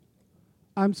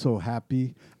I'm so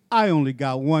happy. I only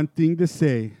got one thing to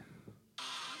say.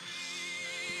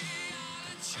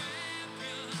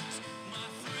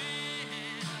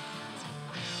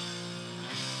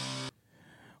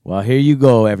 Well, here you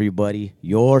go, everybody.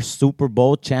 Your Super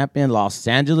Bowl champion Los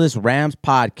Angeles Rams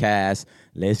podcast.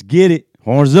 Let's get it.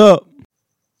 Horns up.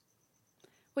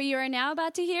 What you are now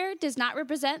about to hear does not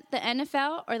represent the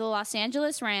NFL or the Los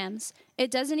Angeles Rams.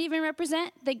 It doesn't even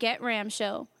represent the Get Ram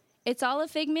show. It's all a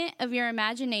figment of your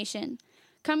imagination.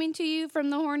 Coming to you from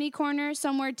the horny corner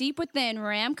somewhere deep within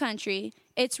Ram country,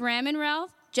 it's Ram and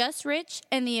Ralph, Just Rich,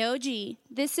 and the OG.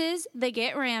 This is the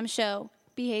Get Ram show.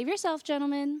 Behave yourself,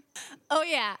 gentlemen. Oh,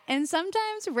 yeah, and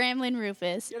sometimes Ramblin'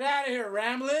 Rufus. Get out of here,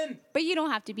 Ramblin'. But you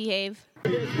don't have to behave.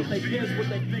 Here's what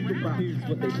they think about.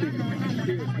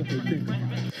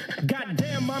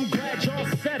 Goddamn, I'm glad y'all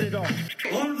said it all.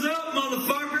 Horns up,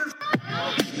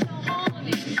 motherfuckers!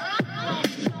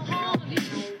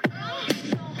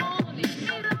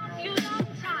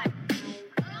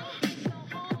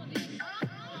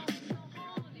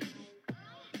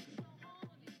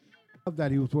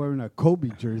 That he was wearing a Kobe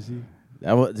jersey.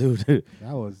 That was, dude.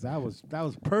 That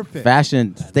was perfect.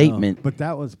 Fashion statement. But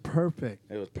that was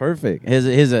perfect. It was perfect.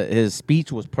 His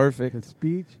speech was perfect. His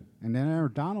speech, and then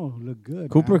Aaron Donald looked good.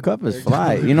 Cooper man. Kupp is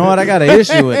fly. You know what? I got an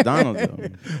issue with Donald though.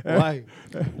 Why?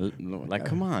 Like,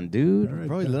 come on, dude.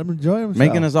 Bro, let him enjoy himself.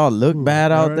 Making us all look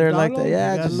bad out Aaron there like that. Donald?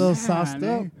 Yeah, got just a little sauced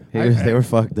up. they were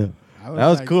fucked up. That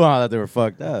was like- cool how that they were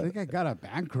fucked I up. think I got a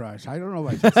band crush. I don't know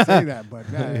if I should say that, but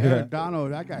Aaron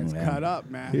Donald, that guy's cut up,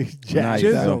 man. He's Nah, jacked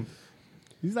he's up. Chisholm.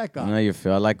 He's like I know a you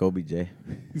feel. I like OBJ.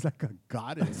 he's like a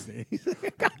goddess.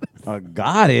 A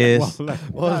goddess. Like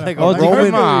Oh, a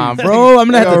Roman, come on, bro.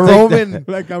 I'm gonna have to take Roman.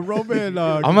 like a Roman.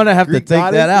 I'm gonna have to Greek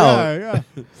take that out. Yeah,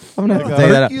 yeah. I'm gonna have to Like take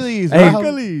a that out. Hercules. Hey, bro.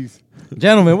 Hercules.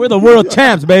 Gentlemen, we're the world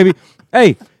champs, baby.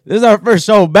 Hey, this is our first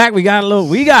show back. We got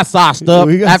sauced up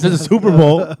We got after the sauced Super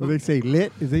Bowl. What they say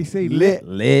lit? Is they say lit?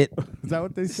 Lit, Is that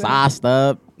what they say? sauced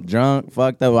up, drunk,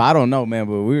 fucked up. Well, I don't know, man,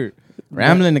 but we're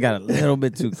Ramblin' got a little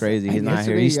bit too crazy. He's not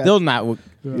here. Yesterday He's he still not.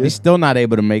 He's still not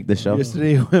able to make the show.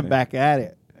 Yesterday he went back at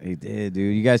it. He did,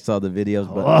 dude. You guys saw the videos,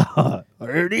 but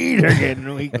These are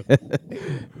getting weak.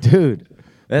 dude,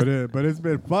 that's, But it's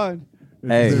been fun.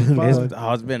 hey, been fun.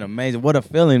 it's been amazing. What a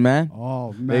feeling, man.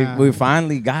 Oh man, We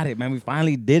finally got it, man. We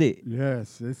finally did it.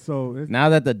 yes. It's so. It's, Now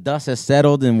that the dust has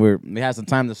settled and we have some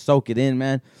time to soak it in,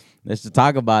 man. Let's just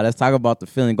talk about it. Let's talk about the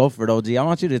feeling. Go for it, OG. I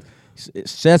want you to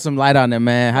shed some light on it,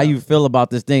 man. How you feel about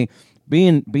this thing,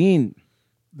 being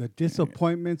the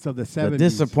disappointments of the the 70s.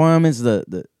 disappointments, the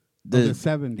of the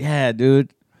 70s. yeah,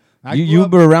 dude. I You grew you've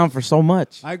up- been around for so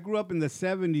much. I grew up in the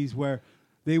 70s where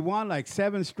they won like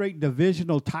 7 straight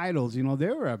divisional titles. You know, they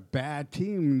were a bad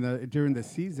team during the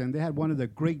season. They had one of the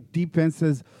great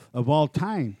defenses of all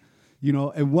time. You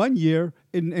know, and one year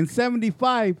in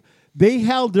 75, they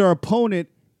held their opponent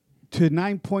to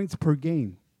 9 points per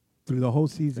game through the whole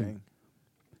season.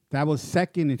 That was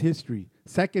second in history,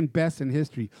 second best in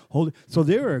history. So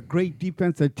they were a great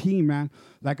defensive team, man.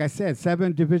 Like I said,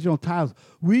 7 divisional titles.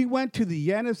 We went to the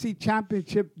NFC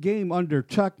Championship game under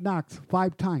Chuck Knox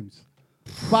 5 times.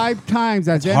 5 times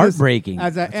as heartbreaking.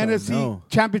 As an NFC know.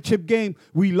 Championship game,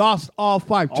 we lost all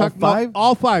 5. All five?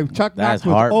 All 5. Chuck That's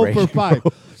Knox was 0 for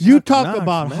heartbreaking. 5. You talk Knox,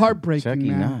 about man. heartbreaking, Chucky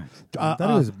man. Knox. I thought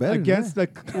he was better than against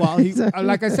that. the. Well, he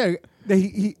like I said,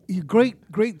 he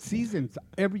great seasons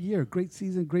every year. Great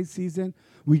season.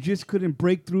 We just couldn't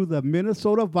break through the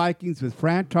Minnesota Vikings with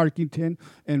Fran Tarkenton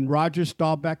and Roger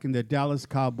Staubach and the Dallas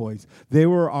Cowboys. They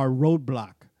were our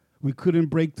roadblock. We couldn't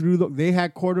break through. They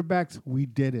had quarterbacks. We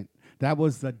didn't. That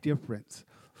was the difference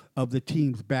of the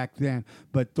teams back then.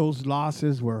 But those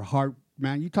losses were hard.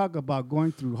 Man, you talk about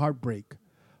going through heartbreak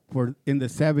in the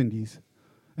 70s.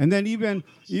 And then even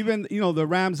the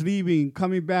Rams leaving,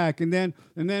 coming back, and then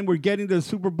we're getting to the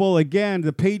Super Bowl again.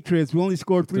 The Patriots, we only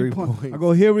scored 3 points. I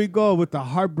go, here we go with the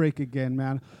heartbreak again,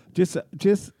 man.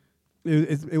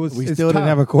 It was. We it's still tough. didn't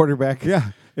have a quarterback.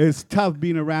 Yeah, it's tough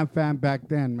being a Ram fan back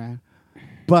then, man.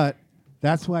 But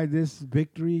that's why this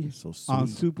victory So sweet. on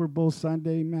Super Bowl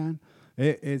Sunday, man,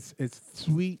 it's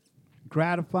sweet,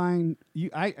 gratifying.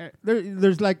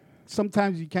 There's like.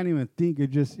 Sometimes you can't even think. You're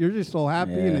just so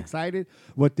happy and Yeah. excited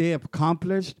what they have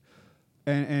accomplished,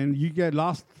 and you get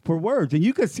lost for words. And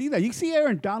you can see that. You see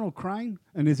Aaron Donald crying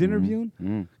in his interview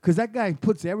because that guy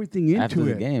puts everything into After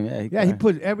the it. game, yeah, He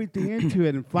put everything into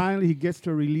it, and finally he gets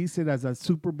to release it as a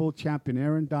Super Bowl champion,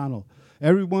 Aaron Donald.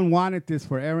 Everyone wanted this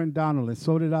for Aaron Donald, and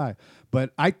so did I.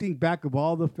 But I think back of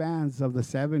all the fans of the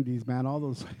 70s, man, all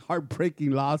those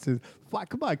heartbreaking losses.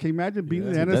 Come on, can you imagine being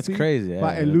in the NFC that's crazy, yeah.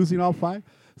 and losing all 5?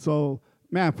 So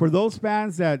man, for those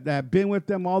fans that been with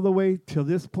them all the way till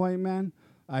this point, man,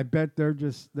 I bet they're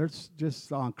just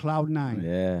on cloud nine.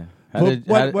 Yeah.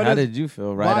 What How is- did you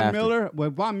feel right Von after? Miller,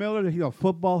 with Von Miller, he's a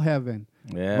football heaven.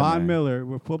 Yeah, Von man. Miller,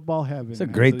 we're football heaven. It's a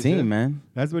man. great That's what he team, said. man.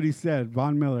 That's what he said.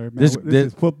 Von Miller, man. This- This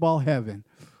is football heaven.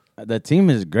 The team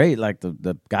is great. Like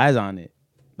the guys on it,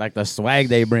 like the swag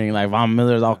they bring. Like Von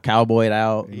Miller's all cowboyed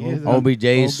out. He is.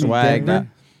 OBJ's swag. Denver.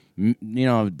 You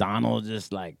know, Donald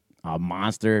just like a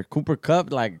monster. Cooper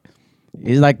Kupp, like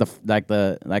he's like the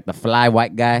fly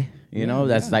white guy. You know,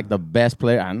 that's like the best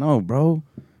player. I know, bro.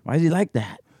 Why is he like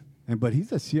that? But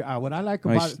he's what I like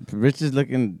Like, about Rich is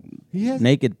looking he has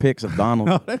naked pics of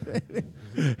Donald.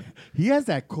 he has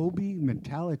that Kobe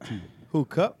mentality. Who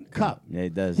Cup? Cup. Yeah, he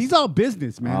does. He's all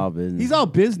business, man. All business. He's all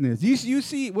business. You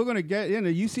see, we're gonna get in.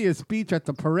 You see his speech at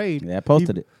the parade. Yeah, I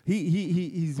posted it.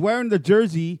 He's wearing the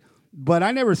jersey, but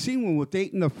I never seen one with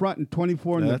 8 in the front and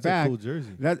 24 in the That's a back. cool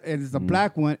jersey. That and it's the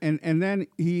black one. And then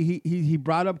he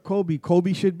brought up Kobe.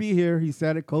 Kobe should be here. He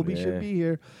said it. Kobe Yeah. should be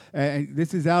here. And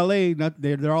this is L.A.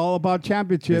 They're all about He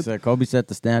championships. said Kobe set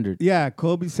the standard. Yeah,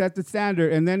 Kobe set the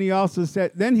standard, and then he also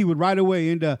said he would right away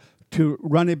into to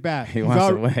run it back. He He's wants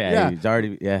al- to win. Yeah, He's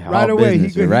already right all away.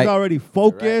 business. You're He's right. already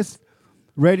focused,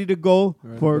 ready to go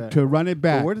back. to run it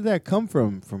back. But where did that come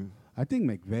from? From I think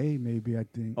McVay, maybe. I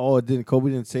think.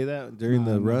 Kobe didn't say that during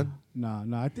the run? No.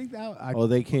 I think that.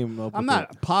 They came up. I'm with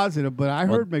not positive, but I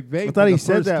heard McVay. I thought for he the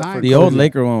said first that time. for The old Kobe.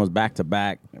 Laker one was back to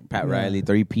back. Pat Riley,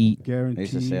 3-peat. They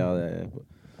used to say Guaranteed. all that.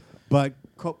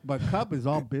 But Cup is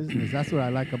all business. That's what I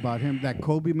like about him. That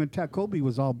Kobe mentality. Kobe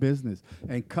was all business,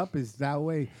 and Cup is that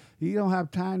way. He don't have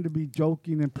time to be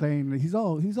joking and playing. He's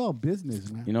all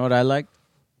business, man. You know what I like?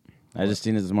 I just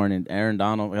seen it this morning. Aaron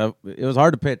Donald. It was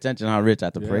hard to pay attention how Rich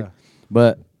at the break,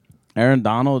 but Aaron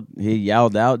Donald, he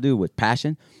yelled out, dude, with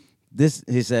passion.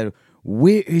 He said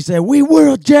we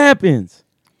world champions.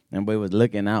 Everybody was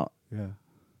looking out. Yeah,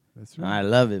 that's And I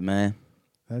love it, man,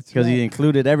 That's because right. he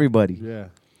included everybody. Yeah.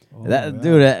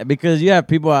 Dude, because you have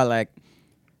people are like,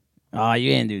 oh,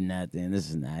 you ain't do nothing. This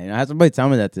is not. I had somebody tell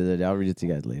me that the other day. I'll read it to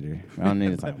you guys later. I don't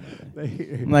need to talk about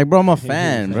that. I'm like, bro, I'm a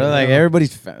fan, bro. Like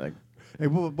everybody's fan. Like, Hey,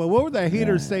 but what were the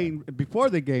haters saying before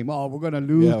the game? Oh, we're gonna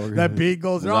lose. Yeah, we're that gonna- Bengals,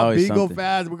 they're There's all always Bengal something.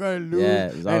 fans. We're gonna lose. Yeah,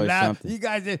 there's always now, something. You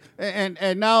guys,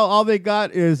 and now all they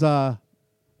got is the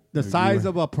size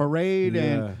of a parade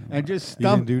Yeah. and just You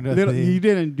stuff. didn't do little- nothing. You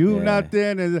didn't do Yeah.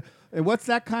 nothing. And what's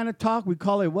that kind of talk? We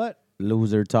call it what?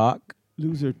 loser talk.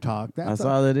 Loser talk. That's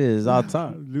all it is. It's all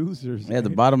talk. Losers. Yeah, the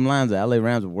man. bottom line is the LA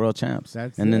Rams are world champs.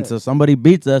 That's and then it. until somebody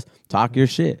beats us, talk your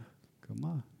shit. Come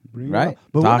on. Bring it Right? up.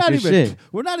 But Talk your shit.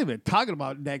 we're not even talking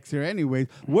about next year anyways.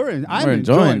 I'm We're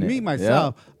enjoying it. me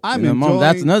myself. Yeah. I'm In the enjoying. moment,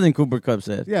 that's nothing Cooper Kupp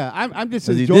said. Yeah, I'm just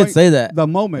 'Cause he enjoying did say that. the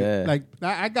moment. Yeah. Like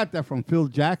I got that from Phil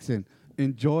Jackson.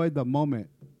 Enjoy the moment.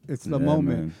 It's the Yeah,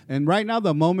 moment. man. And right now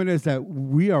the moment is that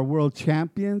we are world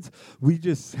champions. We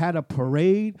just had a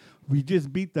parade. We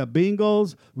just beat the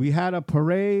Bengals. We had a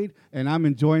parade, and I'm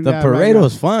enjoying The that. parade right now.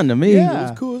 was fun to me. Yeah. It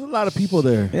was cool. There's a lot of people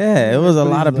there. Yeah, it was a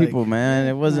lot of Everybody's people, man.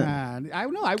 It wasn't. Man, I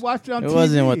know. I watched it on It TV.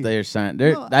 wasn't what they were saying.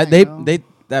 They're- No, that, I they know. they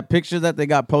that picture that they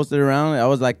got posted around. That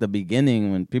was like the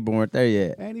beginning when people weren't there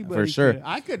yet. Anybody for sure. could-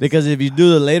 I could- because if you do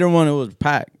the later one, it was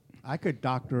packed. I could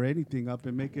doctor anything up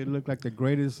and make it look like the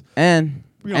greatest, And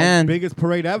biggest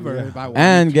parade ever. If I wanted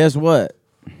and to. guess what?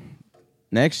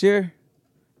 Next year,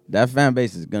 that fan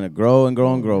base is gonna grow and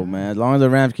grow and grow, man. As long as the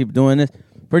Rams keep doing this,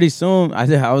 pretty soon.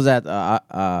 I was at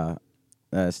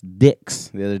Dick's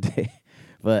the other day,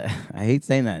 but I hate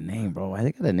saying that name, bro. Why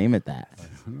they gotta name it that?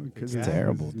 Because It's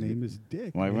terrible, His dude. name is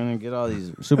Dick. Why we're gonna get all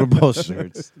these Super Bowl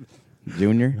shirts,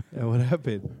 Junior? Yeah, what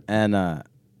happened? And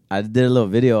I did a little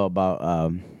video about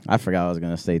I forgot what I was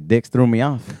gonna say. Dicks threw me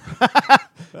off.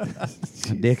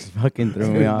 Dicks fucking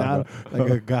threw me off. bro.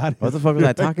 Like a god. What the fuck was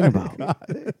I talking about?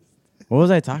 What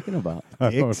was I talking about?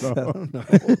 Dicks? I don't know.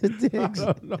 Dicks.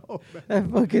 That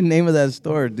fucking name of that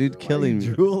store, dude, killing me.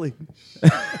 Drooling.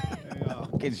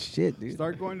 Fucking shit, dude.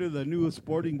 Start going to the new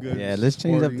sporting goods. Yeah, let's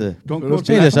change up the. Don't Let's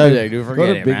go change to the subject, dude. Forget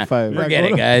to it, Big man. Five. Forget Go it,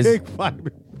 to guys. Big Five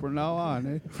from now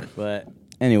on. But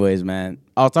anyways, man,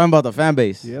 I was talking about the fan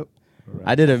base. Yep.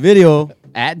 I did a video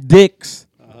at Dick's,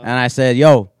 and I said,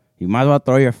 "Yo, you might as well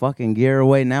throw your fucking gear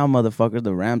away now, motherfuckers.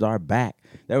 The Rams are back."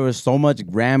 There was so much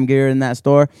Ram gear in that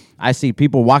store. I see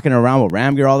people walking around with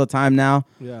Ram gear all the time now.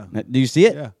 Yeah. Do you see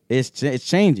it? Yeah. It's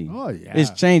changing. Oh, yeah.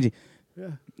 It's changing.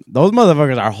 Those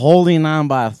motherfuckers are holding on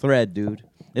by a thread, dude.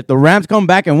 If the Rams come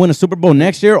back and win a Super Bowl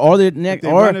next year, or the next, If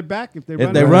they or run it back, if they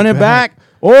run it back,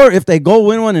 or if they go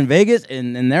win one in Vegas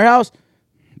in their house,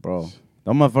 bro,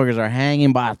 those motherfuckers are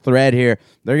hanging by a thread here.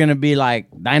 They're gonna be like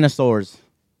dinosaurs.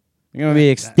 You're gonna be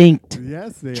extinct.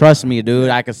 Yes, they Trust are. me, dude.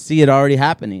 I can see it already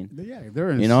happening. Yeah, they're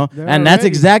in, You know, they're and that's already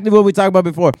exactly what we talked about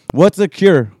before. What's the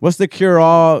cure? What's the cure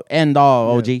all end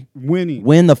all? OG, winning.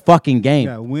 win the fucking game.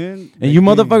 Yeah, win. And you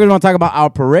motherfuckers want to talk about our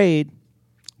parade?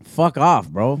 Fuck off,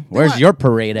 bro. Where's What? your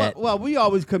parade at? Well, we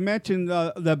always could mention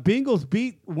the Bengals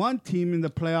beat one team in the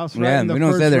playoffs. Right, Yeah, in the we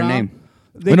don't first say their round. name.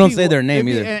 They We don't beat- say their name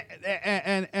they beat-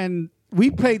 either. And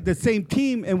we played the same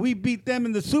team, and we beat them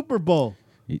in the Super Bowl.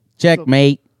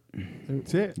 Checkmate.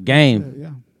 That's it. Game.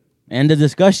 Yeah. End of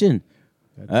discussion.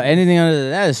 Anything other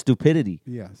than that is stupidity.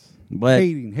 Yes. But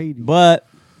Hating. But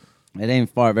it ain't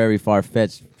very far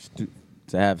fetched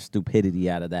to have stupidity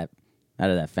out of that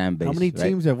fan base. How many right?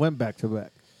 teams have went back to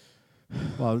back?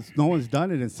 Well, no one's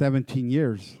done it in 17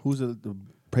 years. Who's the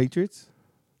Patriots?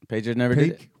 Patriots never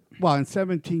did it. Well, in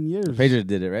 17 years. Patriots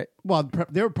did it, right? Well,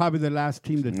 they were probably the last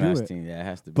team to do Last it. team, yeah, it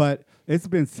has to be. But it's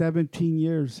been 17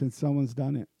 years since someone's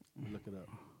done it. Look it up.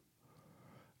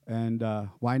 And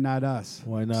why not us?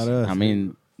 Why not us? I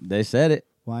mean, they said it.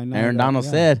 Why not? Aaron Donald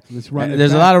Yeah. said. Let's run it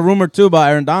There's a back. lot of rumor too about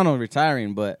Aaron Donald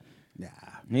retiring, but Yeah.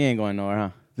 he ain't going nowhere, huh?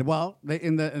 Well,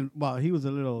 he was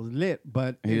a little lit,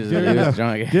 but He was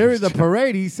drunk. during the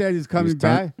parade, he said he's coming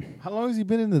turned. back. How long has he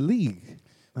been in the league?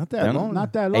 Not that Don't know. long.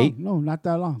 Not that long. Eight? No, not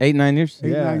that long. 8-9 years.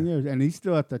 Eight, Yeah. 9 years, and he's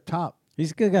still at the top. He's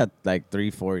still got like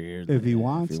 3-4 years. If he yeah,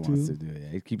 wants if he wants to. to do it. Yeah.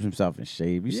 He keeps himself in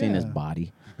shape. You've seen his Yeah.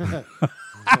 body.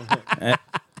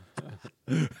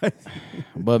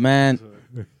 But man,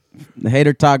 the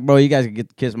hater talk, bro. You guys can get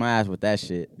to kiss my ass with that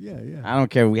shit. Yeah. I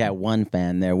don't care. We had one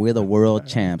fan there. We're the world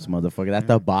champs, motherfucker. That's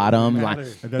the bottom line.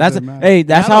 It That's doesn't matter. hey.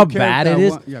 That's I don't how care if bad that it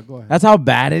is. one- Yeah, go ahead. That's how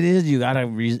bad it is. You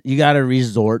gotta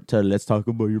resort to let's talk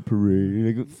about your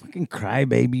parade. Like, fucking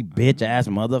crybaby bitch ass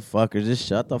motherfuckers. Just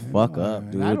shut the fuck up,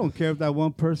 dude. I don't care if that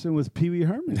one person was Pee Wee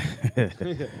Herman.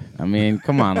 I mean,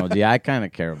 come on, OG. I kind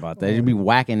of care about that. You'd be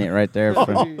whacking it right there.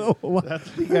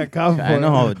 He got caught for I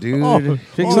know, dude. Oh,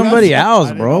 Pick oh, somebody that's- else, I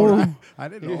didn't bro. know. I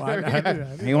didn't know. I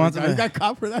didn't He wants I to- got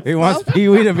caught for that. He wants stuff? Pee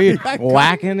Wee to be got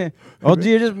whacking it. Oh,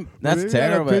 dude, just that's Maybe he had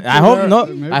a terrible. picture I hope there. no.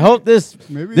 Maybe- I hope this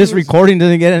maybe this he was- recording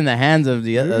doesn't get in the hands of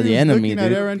the Maybe he was enemy, looking at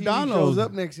dude. Aaron He Donald. shows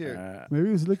up next year. Maybe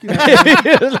he was looking at.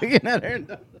 He was looking at Aaron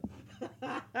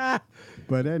Donald.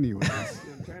 But anyways. But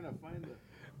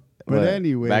But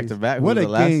anyways. back to back, What who's a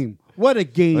the last? game. What a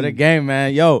game. What a game,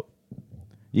 man! Yo,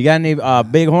 you got any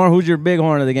bighorn? Who's your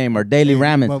bighorn of the game or daily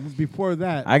ramen? But before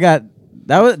that. I got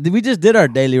that was we just did our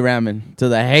daily ramen to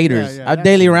the haters. Yeah, Our that's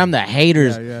daily it. ram the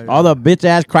haters. Yeah. All the bitch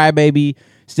ass crybaby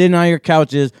sitting on your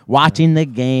couches watching the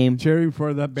game, cheering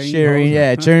for the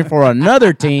Bengals. cheering for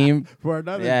another team. For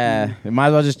another Yeah, team. you might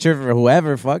as well just cheer for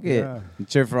whoever. Fuck it, Yeah.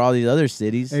 cheer for all these other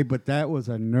cities. Hey, but that was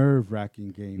a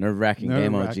nerve-wracking game. Nerve-wracking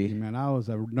game, OG. Nerve-wracking, man. I was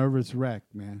a nervous wreck,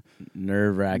 man.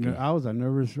 Nerve wracking. I was a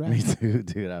nervous wreck. Me too,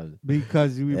 dude. I was.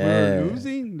 Because we Yeah. were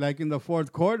losing, like in the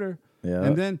fourth quarter. Yeah.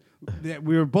 And then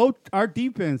we were both, our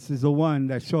defense is the one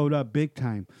that showed up big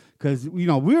time. Because, we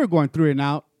were going 3 and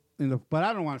out, but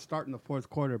I don't want to start in the fourth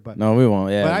quarter. But No, we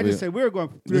won't. Yeah, but I we- just say we were going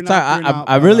 3 Let's and talk- out. 3 and out,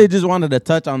 I but, really just wanted to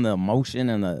touch on the emotion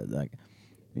and the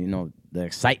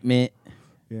excitement.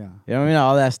 Yeah. You know what I mean?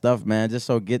 All that stuff, man. Just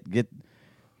so get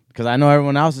because I know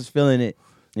everyone else is feeling it.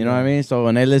 You know what I mean? So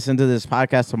when they listen to this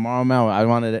podcast tomorrow, man, I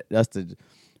wanted us to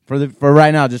for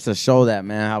right now just to show that,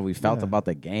 man, how we felt Yeah. about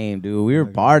the game, dude. We were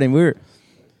partying.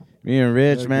 Me and Rich,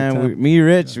 Had a good man. time.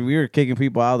 Rich, we were kicking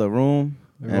people out of the room.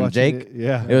 And watching Jake, it,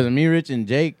 yeah. it was me, Rich, and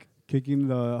Jake. Kicking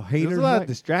the There's haters. a lot back. of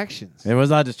distractions. It was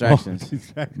a lot of distractions.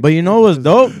 Exactly. But you know what was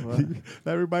dope?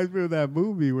 That reminds me of that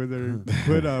movie where they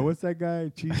put what's that guy,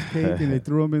 cheesecake, and they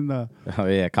threw him in the Oh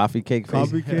yeah, coffee cake face.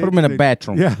 coffee cake. Put him in a They-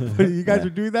 bathroom. Yeah, you guys are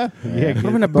doing that. Yeah, put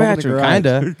him in a throw him in the bathroom, garage.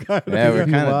 kinda. Yeah, we're Keep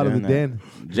him kind out of of the den.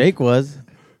 Jake was.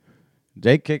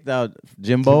 Jake kicked out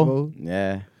Jimbo. Jimbo?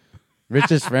 Yeah.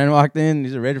 Rich's friend walked in.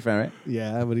 He's a Raider fan, right?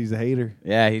 Yeah, but he's a hater.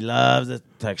 Yeah, he loves it.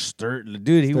 Like stir.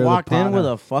 Dude, he Stir the walked in pot with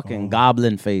up. a fucking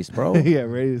goblin face, bro. Yeah,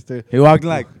 ready to start. He walked in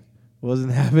like,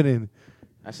 Wasn't happening.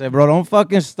 I said, bro, don't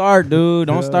fucking start, dude.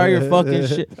 Don't start your fucking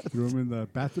shit. Threw him in the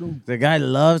bathroom. The guy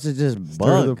loves to just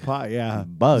Stir the bug. pot, yeah.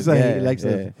 Bug, It's like yeah, he likes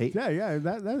yeah. to hate. Yeah,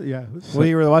 yeah. When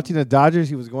you were watching the Dodgers,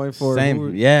 he was going for Same,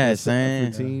 who- yeah, for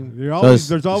same. team.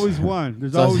 There's always one.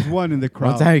 There's always one in the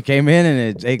crowd. One time he came in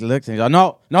and Jake looked and he's like,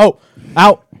 no,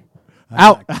 out. Yeah, I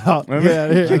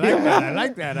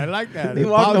like that. He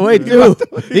walked away too.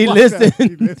 He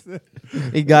listened.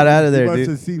 He got out of He there, must dude.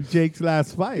 have seen Jake's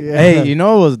last fight. Hey, you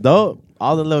know what was dope?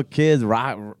 All the little kids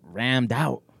rammed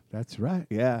out. That's right.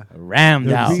 yeah. Rammed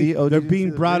They're, out. See, being, oh, they're did you see being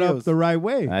the brought up videos? the right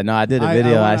way. I know. I did a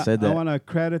video. I wanna- said I that. want to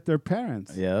credit their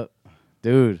parents. Yep.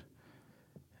 Dude.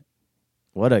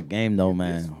 What a game, though,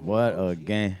 man. What a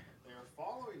game.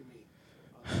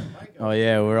 Oh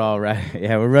yeah, we're all right.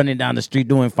 Yeah, we're running down the street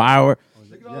doing fireworks.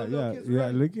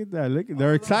 Yeah. Look at that. Look at.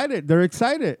 They're excited. They're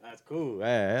excited. That's cool.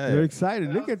 Yeah, They're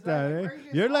excited. Look at that. Eh?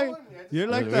 You're like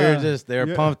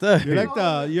they're pumped up.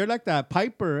 You're like that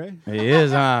Piper, eh? He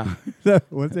is, huh?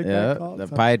 What's it Yeah, called? the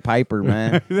Pied Piper,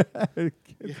 man.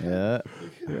 Yeah,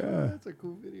 That's a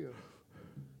cool video.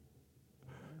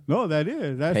 No, that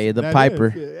is. That's, Pay the that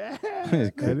piper.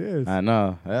 Is. That is. I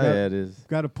know. Hell yeah, it is.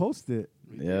 Got to post it.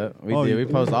 Yeah, we Oh, did. you We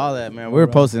did? post all that, man. We were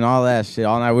posting all that shit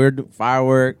all night. We were doing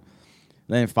firework.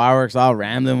 Then fireworks all.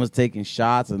 Ramblin was taking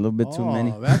shots, a little bit too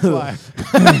many. That's why.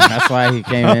 That's why he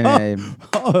came in. And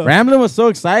Ramblin was so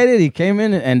excited. He came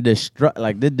in and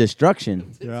did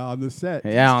destruction. Yeah, on the set.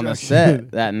 Yeah, on the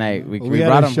set that night. We We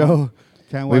brought had a him. show.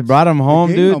 Can't We watch brought him the home,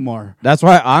 game dude. No more. That's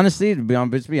why, honestly,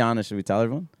 let's be honest. Should we tell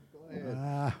everyone?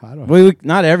 I don't. We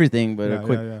not everything, but Yeah,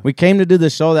 quick. yeah. We came to do the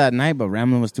show that night, but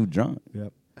Ramlin was too drunk,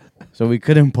 Yep. so we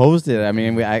couldn't post it. I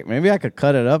mean, maybe I could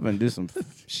cut it up and do some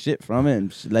shit from it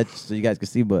and so you guys could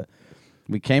see. But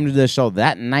we came to the show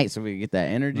that night so we could get that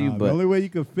energy. The but only way you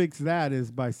can fix that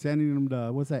is by sending them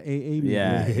the what's that AA?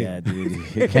 yeah, dude.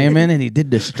 He came in and he did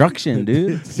destruction,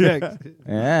 dude.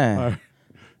 Yeah,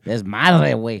 that's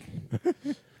my way.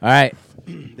 All right,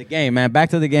 the game, man. Back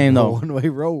to the game, though. One-way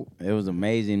road. It was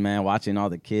amazing, man, watching all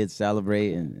the kids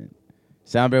celebrate and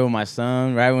celebrate with my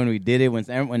son right when we did it.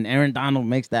 When Aaron Donald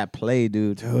makes that play,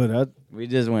 dude, Dude, we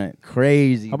just went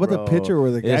crazy. how about bro. the picture where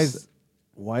the It's- guy's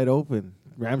wide open?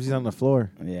 Ramsey's on the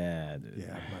floor. Yeah, dude.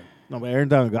 Yeah, No, but Aaron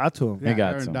Donald got to him. They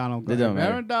got Aaron some. Donald. It If don't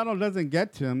matter. Aaron Donald doesn't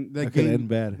get to him, the That could game end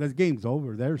bad. The game's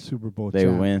over. They're Super Bowl. They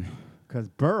win. because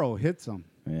Burrow hits him.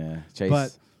 Yeah, Chase.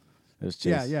 But- it was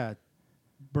Chase. Yeah.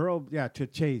 Burrow, to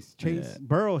Chase. Yeah.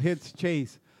 Burrow hits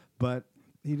Chase, but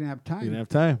he didn't have He didn't time have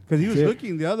time. because he was Shit.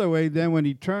 looking the other way. Then when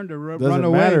he turned to run Doesn't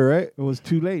away, matter, right? it was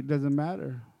too late. Doesn't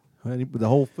matter. The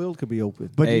whole field could be open.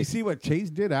 But Hey. you see what Chase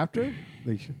did after?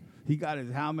 He got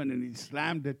his helmet and he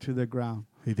slammed it to the ground.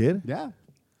 He did? Yeah,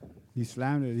 he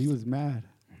slammed it. He was mad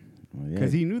Well, yeah.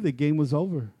 because he knew the game was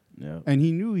over, Yeah. and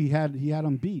he knew he had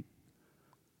him beat.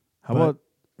 How But- about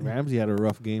Ramsey had a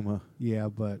rough game, huh? Yeah,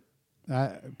 but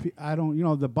I don't. You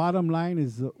know, the bottom line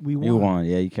is we won. You won.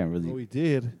 Yeah, you can't really. Oh, he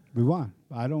did. We won.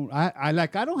 I don't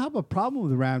have a problem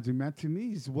with Ramsey, man. To me,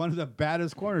 he's one of the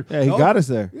baddest corners. Yeah, he No, got us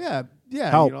there. Yeah.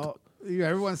 Helped.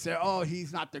 Everyone said, "Oh,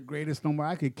 he's not the greatest no more."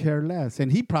 I could care less,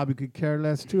 and he probably could care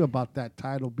less too about that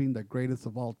title being the greatest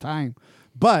of all time.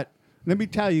 But let me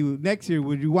tell you, next year,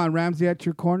 would you want Ramsey at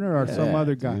your corner or some Yeah,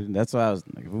 other guy? dude. That's what I was.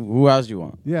 Like, who else you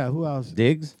want? Yeah, who else?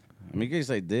 Diggs. I mean, you can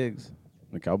say Diggs,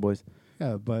 the Cowboys.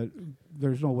 Yeah, but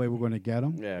there's no way we're going to get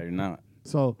him. Yeah, you're not.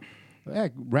 So,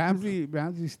 heck,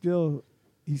 Ramsey's still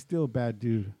a bad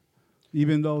dude,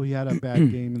 even though he had a bad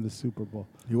game in the Super Bowl.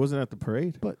 He wasn't at the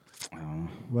parade. But Oh.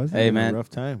 was he? Hey, Had a man. rough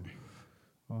time.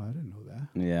 Oh, I didn't know that.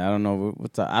 Yeah, I don't know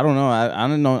what's. I don't know. I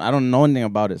don't know. I don't know anything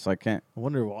about it, so I can't. I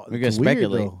wonder why. We can it's weird,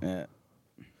 speculate. though. Yeah.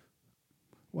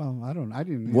 Well, I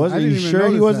didn't. Wasn't I didn't you even sure he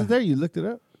notice wasn't that. there? You looked it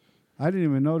up. I didn't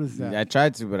even notice that. I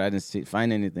tried to, but I didn't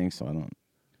find anything, so I don't.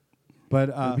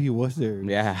 But Maybe he was there.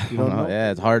 Yeah, I You don't don't know. know?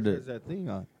 Yeah, it's hard There's to. that thing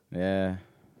on. Yeah,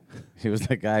 he was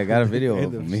the guy. I got a video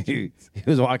End of of him. He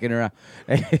was walking around.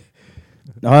 Hold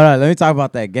on, let me talk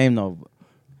about that game though.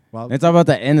 well, Let's talk about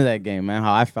the end of that game, man.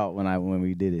 How I felt when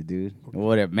we did it, dude.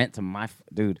 What it meant to my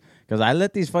dude. Because I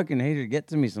let these fucking haters get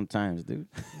to me sometimes, dude.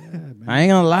 I ain't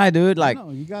gonna lie, dude. Like, no,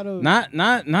 you gotta.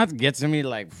 not get to me.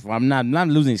 Like, I'm not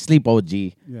losing sleep, OG. Yeah,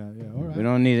 all right. We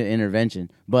don't need an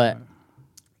intervention, but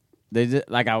they just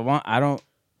like I don't.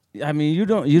 I mean, you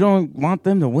don't want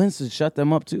them to win, so shut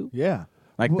them up too, Yeah.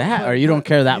 like Well, that, but- or you don't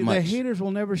care that the much. haters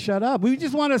will never shut up. We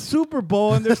just want a Super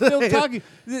Bowl, and they're still talking.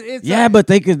 It's Yeah, but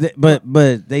they could, but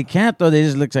they can't though. They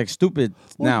just look like stupid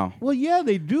now. Well, yeah,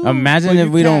 they do. Imagine but if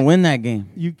you we don't can't- win that game.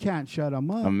 You can't shut them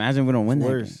up. Imagine if we don't win that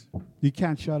game. Worse. You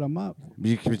can't shut them up.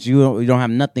 But you don't have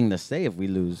nothing to say if we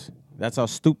lose. That's how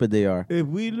stupid they are. If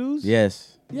we lose,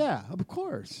 Yes. yeah, of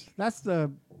course. That's the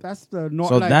So that's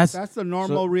the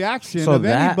normal reaction so of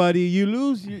that- anybody. You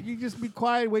lose, you just be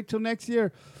quiet. Wait till next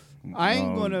year. I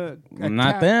ain't gonna. Not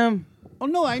attack- them. Oh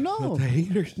no, I know. The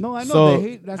haters. No, I know So- they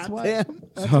hate. That's why. them.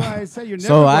 That's why I say you're never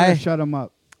So gonna I- shut them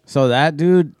up. So that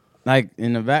dude, like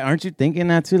in the back, aren't you thinking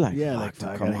that too? Like, Yeah, fuck,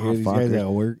 like, I come gotta on, hear these guys fuckers. at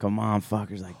work. Come on,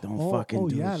 fuckers. Like, don't fucking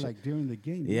do yeah, this. like during the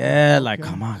game. Yeah, like, Okay.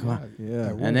 come on. Yeah.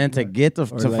 At work, And then to yeah. get to Or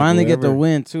like finally get the whoever.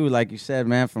 win too, like you said,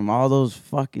 man, from all those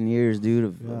fucking years, dude,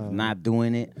 of Yeah. not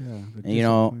doing it, Yeah, the and, you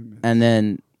know,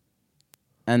 disappointment.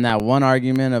 and that one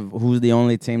argument of who's the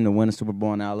only team to win a Super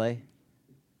Bowl in LA.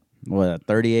 what,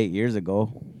 38 years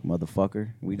ago, motherfucker.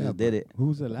 We just did it.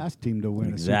 Who's the last team to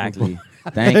win? A Super Bowl? Exactly.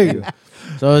 Thank you.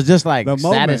 So it's just like The moment.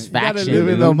 You gotta satisfaction. live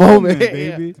in dude. the moment,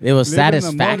 baby. It was Live in the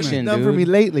satisfaction, Done dude. for me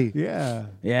lately. Yeah.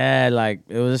 Yeah, like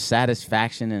it was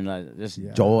satisfaction and like just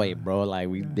joy, bro. Like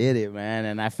we did it, man.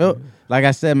 And I felt, like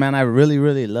I said, man, I really,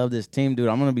 really love this team, dude.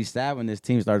 I'm gonna be sad when this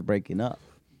team starts breaking up.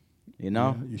 You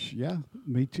know, Yeah,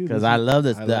 me too. because This I is- love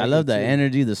this. I I like love it the too.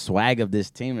 energy, the swag of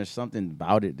this team. There's something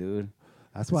about it, dude.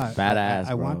 That's why it's badass,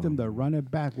 I want bro. them to run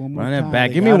it back one more Run time. it back.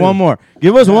 They Give me gotta- one more.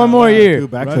 Give us one more year. Dude,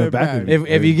 back Run to it back. back. would be If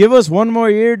you great. give us one more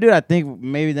year, dude, I think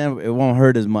maybe then it won't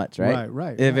hurt as much, right?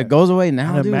 Right. If it goes away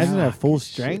now, And dude, imagine at full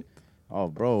shit. strength. Oh,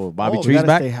 bro, Bobby We Tree's gotta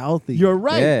back. Stay healthy. You're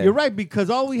right. Yeah. You're right because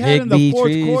all we had in the Higby,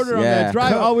 fourth Trees, quarter on yeah. that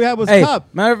drive, all we had was Hey, Cup.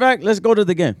 matter of fact, let's go to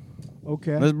the game.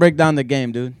 Okay. Let's break down the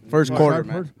game, dude. First Wanna quarter, start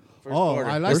man. first? First Oh, quarter.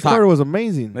 I like Let's First talk. quarter was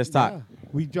amazing. Let's talk.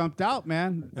 We jumped out,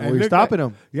 man. And It we were looked stopping like-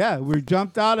 them. Yeah, we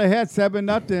jumped out ahead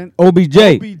 7-0. OBJ.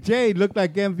 OBJ looked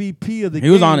like MVP of the game.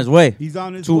 He was on his way He's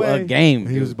on his to way. a game.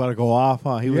 He was about to go off,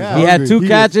 huh? He was Yeah. He had hungry. two He was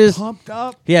catches. pumped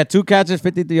up. He had 2 catches,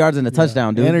 53 yards, and a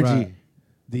touchdown, dude. Energy. Right.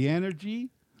 The energy.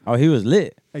 Oh, he was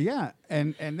lit. Yeah,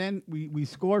 and then we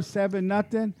score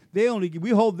 7-0.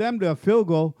 We hold them to a field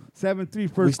goal 7-3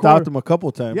 first We stopped quarter. him a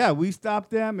couple times. Yeah, we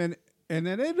stopped them, and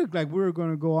then it looked like we were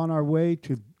going to go on our way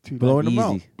to Blowing them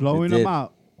out. Easy. blowing It them did.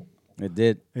 out. It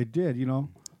did. It did,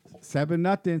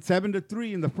 7-0,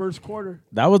 7-3 in the first quarter.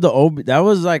 That was that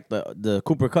was like the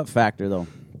Cooper Cup factor, though.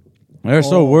 They're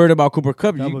so Oh. worried about Cooper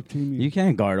Cup. Double teaming. You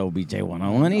can't guard OBJ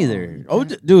one-on-one either.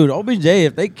 Dude, OBJ,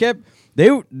 if they kept,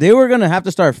 they were gonna have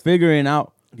to start figuring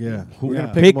out Yeah. Who- We're yeah.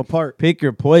 gonna pick them apart. pick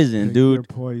your poison, Pick your dude.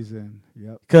 poison.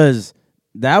 Yep. Because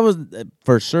that was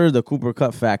for sure the Cooper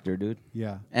Cup factor, dude.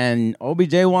 Yeah. And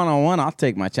OBJ one-on-one, I'll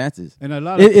take my chances. And a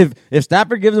lot of If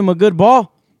Stafford gives him a good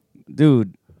ball,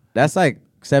 dude, that's like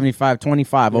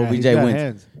 75-25. Yeah, OBJ he's got wins.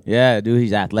 hands. Yeah, dude,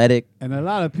 he's athletic.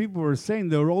 people were saying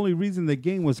the only reason the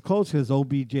game was close is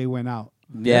OBJ went out.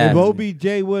 Yeah. If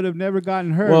OBJ would have never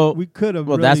gotten hurt, Well, we could have.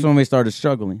 Well, really, that's when we started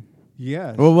struggling.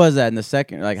 Yes. What was that in the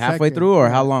second? Like halfway Second, through, or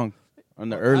yeah. how long? On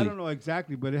the I early. don't know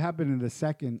exactly, but it happened in the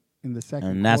second. And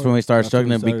And that's when we started That's when we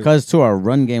struggling started. because too our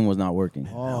run game was not working.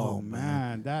 Oh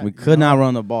man, that We could not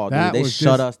run the ball, dude. that They was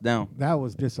shut just- us down. That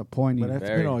was disappointing. But that's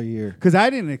Very. been all year. Because I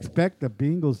didn't expect the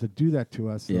Bengals to do that to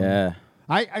us. so. Yeah.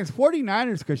 I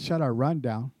 49ers could shut our run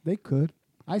down. They could.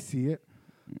 I see it.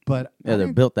 But Yeah, I they're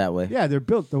didn't- built that way. Yeah, they're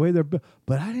built the way they're built.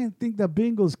 But I didn't think the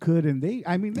Bengals could, and they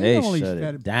They only shut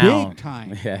shut it down. big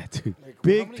time. Yeah, dude.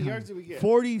 Big many time. yards did we get?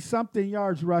 40-something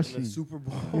yards rushing. Super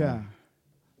Bowl. Yeah.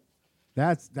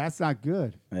 That's not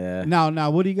good. Yeah. Now,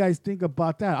 what do you guys think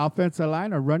about that? Offensive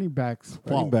line or running backs?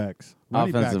 Running backs.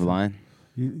 Running Offensive backs. line.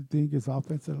 You think it's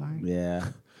offensive line? Yeah.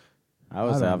 I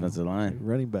would I say don't know. offensive line.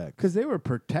 Running backs. Because they were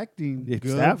protecting Yeah,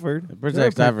 good. Stafford. They were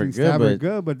Protect Stafford protecting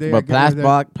good, but they but pass they're-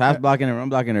 blocking and run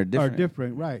blocking are are different.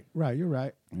 different. Right. You're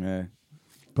right. Yeah.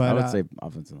 But I would say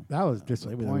offensive. that was Maybe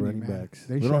disappointing. the running man. backs.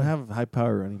 They We showed- don't have high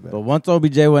power running backs. But once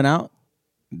OBJ went out,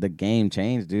 the game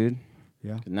changed, dude.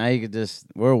 Yeah. Now you could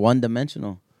we're one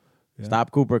dimensional. Yeah.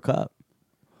 Stop Cooper Cup.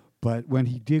 But when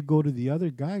he did go to the other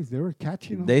guys, they were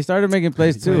catching him. They started making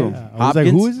plays too. Yeah. I was like,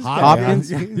 who is this guy?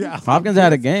 Hopkins. Yeah. Hopkins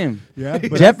had a game. Yeah,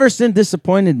 but Jefferson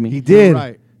disappointed me. he did.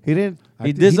 right. He didn't. He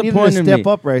needed to disappointed me. step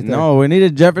up right there. No, we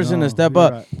needed Jefferson No, to step you're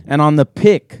up. right. And on the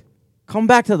pick, come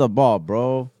back to the ball,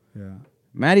 bro. Yeah.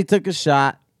 Matty took a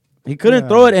shot. He couldn't Yeah.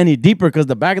 throw it any deeper because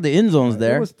the back of the end zone's It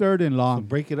there. was third and long.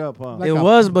 Break it up, huh? Like It a-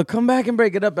 was, but come back and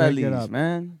break it up at Break it least, up.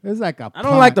 man. It was like a I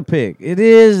don't like the pick. It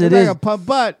is. It's It like is. a punt,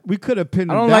 but we could have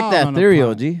pinned I him don't like down that on a theory,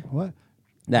 punt. OG. What?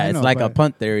 Yeah, I it's know, like a but-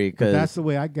 punt theory But because that's the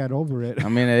way I got over it. I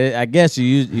mean, I guess you're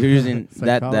using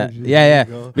that. Psychology. Yeah.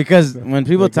 There you go. Because when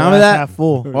people The tell me glass that, half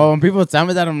full. well, when people tell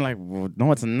me that, I'm like, well,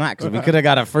 no, it's not. Because we could have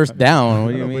got a first down.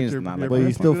 What do you No, but mean? It's you're- not you're like But you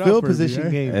Put still it up field for me, position eh?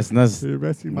 game. it's not. You're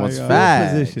messing my What's field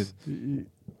facts? position.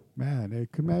 Man, hey,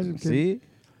 can you imagine. See,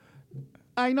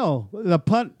 I know the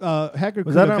punt. Hecker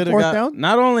Was that could've- on Coulda fourth got- down?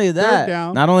 Not only that,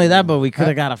 down. but we could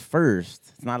have got a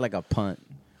first. It's not like a punt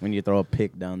when you throw a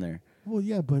pick down there. Well,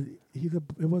 yeah, but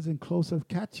it wasn't close of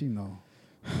catching though.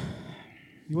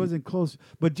 He wasn't close,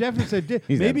 but Jefferson did.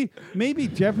 He's Maybe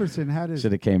Jefferson had his.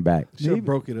 Should have came back. Should Maybe- have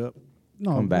broke it up.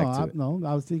 No, come back no, to I, it. no.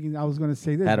 I was thinking. I was going to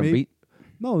say this. Had him maybe, beat.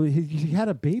 No, he had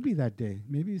a baby that day.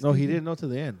 Maybe he's No, he thinking- didn't know to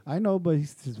the end. I know, but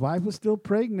his wife was still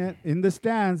pregnant in the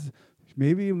stands.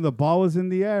 Maybe even the ball was in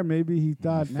the air. Maybe he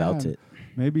thought, felt man, it.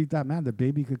 Maybe he thought, man, the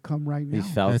baby could come right now. He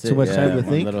felt That's it. too much yeah, time to one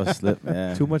think. Little slip.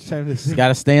 Yeah. Too much time to Just think. got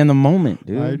to stay in the moment,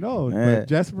 dude. I know, Yeah.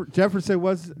 but Jefferson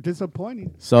was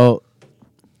disappointing. So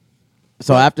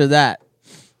after that,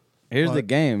 here's the What?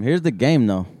 game. Here's the game,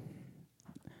 though.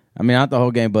 I mean, not the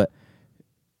whole game, but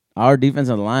our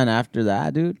defensive line after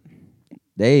that, dude,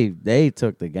 they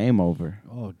took the game over.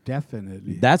 Oh,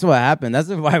 definitely. That's what happened. That's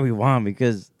why we won,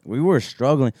 because we were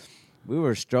struggling. We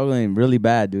were struggling really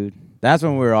bad, dude. That's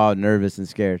when we were all nervous and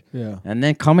scared. Yeah. And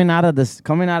then coming out of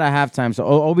halftime, so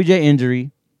OBJ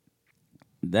injury,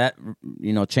 that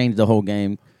changed the whole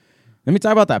game. Let me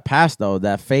talk about that pass though,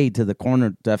 that fade to the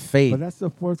corner, that fade. But that's the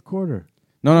fourth quarter.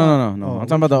 No. Oh, I'm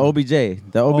talking about the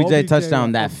OBJ, the OBJ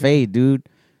touchdown, that fade, dude.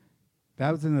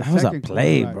 That was in the That was a second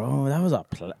play, quarter, right? bro. That was a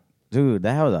play. Dude,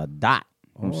 that was a dot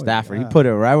from Oh, Stafford. yeah. He put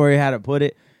it right where he had to put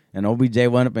it, and OBJ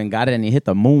went up and got it, and he hit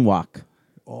the moonwalk.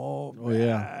 Oh,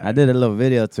 yeah. I did a little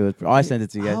video to it. I sent it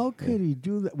to you guys. How could he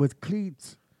do that with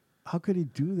cleats? How could he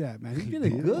do that, man? He did it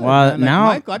good. Well, man. Like now-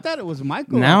 Michael, I thought it was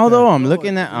Michael. Now out there. though, I'm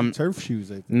looking at turf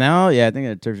shoes. I think. now. Yeah, I think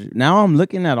it's turf. Now I'm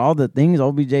looking at all the things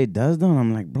OBJ does though, and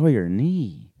I'm like, bro, your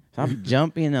knee. Stop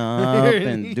jumping up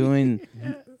and doing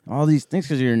all these things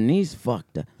because your knee's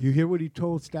fucked up. You hear what he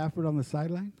told Stafford on the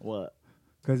sideline? What?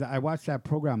 Because I watched that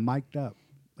program, Mic'd Up.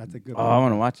 That's a good Oh, I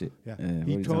want to watch it. Yeah. what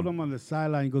He you told talking- him on the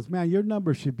sideline, he goes, man, your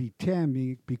number should be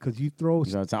 10 because you throw,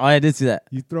 You know what I'm saying? Oh, I did see that.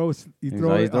 you throw, He you goes,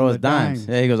 throw, all he it on throws the dimes. dimes.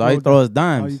 Yeah, he goes, all he throws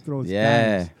dimes. All he throws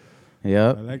yeah. dimes.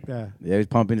 Yep. I like that. Yeah, he's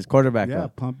pumping his quarterback Yeah,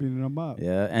 up. pumping him up.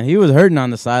 Yeah, and he was hurting on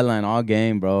the sideline all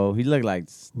game, bro. He looked like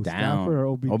Who, down. Stafford or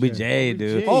OBJ? OBJ,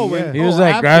 dude. Oh, yeah. when, He was oh,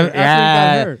 like, after he got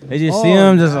yeah. hurt. Did you Oh, see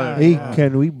him? Just yeah, like, Hey,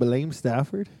 can we blame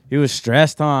Stafford? he was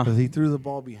stressed, huh? Because he threw the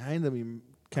ball behind him.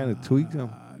 He kind of tweaked him.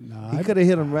 No, He could have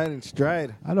hit him right in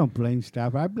stride. I don't blame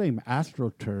Stafford. I blame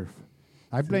AstroTurf.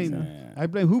 I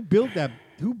blame who built that?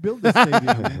 Who built the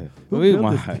stadium? man? Who We built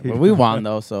won. the stadium? But we won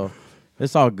though, so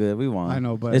it's all good. We won. I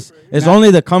know, but it's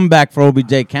only the comeback for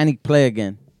OBJ. Can he play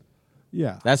again?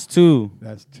 Yeah, That's two.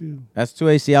 that's two. That's two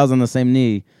ACLs on the same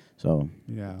knee. So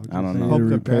Yeah, I don't just know. hope Need to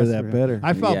the repair best that for him. better.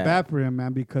 I felt Yeah. bad for him,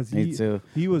 man, because Me he too.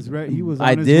 he was he was on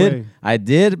I his did. way. I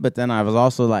did, but then I was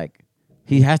also like,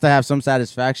 he has to have some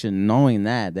satisfaction knowing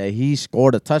that he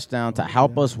scored a touchdown to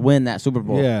help us win that Super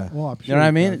Bowl. Yeah. Well, I'm You sure know what I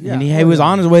he mean? does. Yeah. And he Oh, was yeah.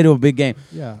 on his way to a big game.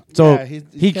 Yeah, So Yeah, he's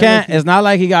he kinda can't. like It's not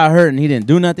like he got hurt and he didn't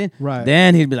do nothing. Right.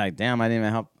 Then he'd be like, "Damn, I didn't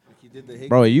even help." He did the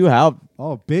Bro, you helped.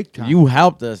 oh, big time. You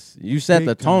helped us. You set Big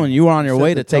the time. tone. You were on your Set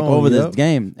way the to take tone, over yep. this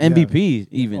game. MVP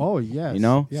even. Oh yes, You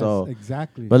know? yes, So-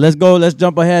 exactly. But let's go. Let's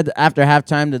jump ahead after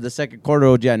halftime to the second quarter.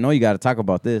 OG, I know you got to talk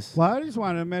about this. well, I just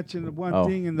want to mention the one Oh,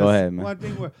 thing in go this. ahead, man. One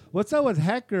thing where what's up with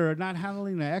Hecker not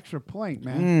handling the extra point,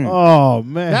 man? Oh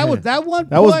man, That one.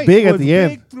 That was point big at was the end.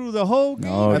 big through the whole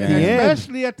game, Oh, and yeah. At the end.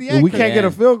 especially at the end. We 'cause- can't get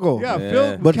a field goal. Yeah, Yeah.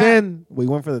 Phil. But can't- then we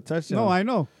went for the touchdown. no, I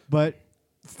know, but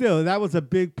still, that was a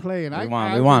big play, and We I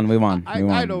won, I, we won, we won, I, we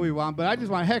won. I know we won, but I just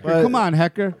want Hecker. But- Come on,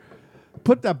 Hecker,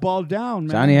 put that ball down,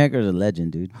 man. Johnny Hecker's a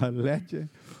legend, dude. a legend.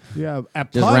 Yeah,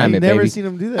 at Just punting, ram I've it, never baby. seen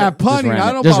him do at that. punting. ram I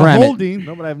it. don't know Just about ram it. holding.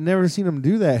 No, but I've never seen him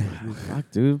do that.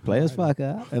 Fuck, dude. Play us fuck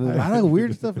up. And a lot of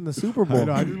weird stuff in the Super I Bowl.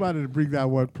 know. I just wanted to bring that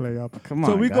one play up. Come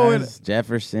So on, we guys. go in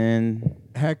Jefferson,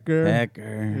 Hecker,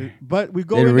 Hecker. but we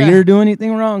go Did in. Reader do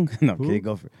anything wrong? No, Who? okay,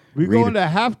 go for it. We Reader. go into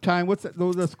halftime. What's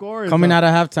the score? Is Coming out of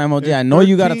halftime, OG. it's I know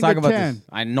you got to 13 talk to about 10. this.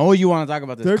 I know you want to talk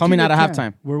about this. 13 Coming to out of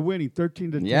 10. halftime. We're winning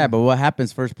 13 to 10. Yeah, but what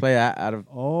happens first play out of?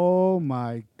 Oh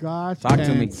my gosh! Talk to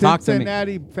And me. Talk to me.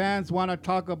 Cincinnati fans want to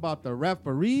talk about the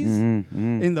referees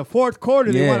Mhm. in the fourth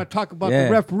quarter. They Yeah. want to talk about Yeah.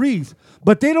 the referees,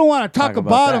 but they don't want to talk Talk about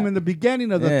about that. them in the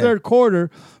beginning of the Yeah. third quarter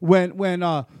when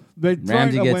they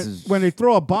Ramsey gets his- when they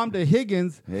throw a bomb to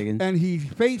Higgins, Higgins. and he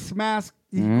face mask.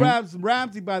 He grabs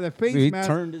Ramsey by the face He mask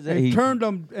turned his- and he- turned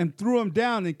him and threw him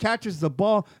down and catches the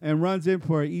ball and runs in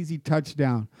for an easy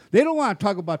touchdown. They don't want to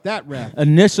talk about that ref.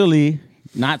 Initially,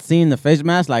 not seeing the face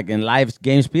mask, like in live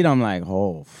game speed, I'm like,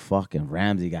 oh, fucking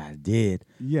Ramsey guy did.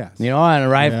 Yes. You know, on the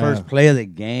right Yeah. first play of the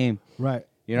game. Right.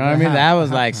 You know what I mean? That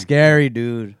was like scary,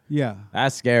 dude. Yeah.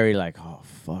 That's scary. Like, oh,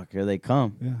 fuck, here they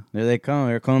come. Yeah. Here they come.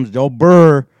 Here comes Joe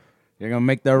Burr. They're going to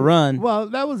make their run. Well,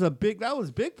 that was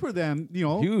big for them, you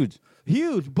know.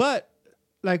 Huge. But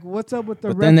like what's up with the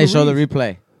But then they show the referees?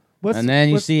 replay. What's- And then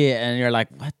you what's see it, and you're like,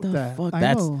 what the that? fuck? I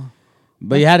That's. know.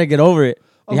 But you had to get over it.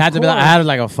 You Of had to be like, I course. had to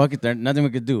like, oh, fuck it. There's nothing we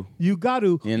could do. You got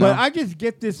to. You know? But I just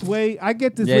get this way. I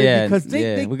get this Yeah, way yeah, because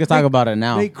yeah. they We could talk about it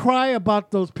now. They cry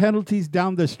about those penalties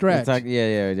down the stretch. But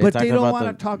they but talk they don't about want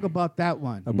the- to talk about that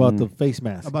one. About the face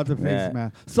mask. About the face Yeah.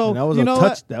 mask. So And that was you a know touch.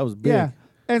 what? That was big. Yeah.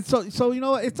 And so you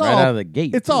know what? It's Right all out of the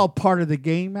gate, It's too. all part of the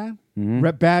game, man.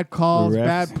 Bad calls, The refs.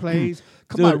 bad plays.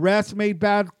 Come Dude. on, refs made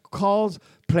bad calls.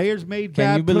 Players made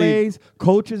Can you bad believe- plays.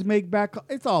 Coaches make bad calls.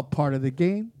 It's all part of the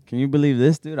game. Can you believe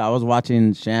this, dude? I was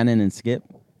watching Shannon and Skip.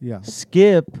 Yeah.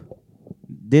 Skip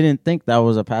didn't think that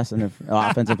was a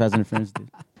offensive pass interference, dude.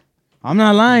 I'm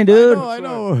not lying, dude. I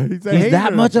know. He's a He's that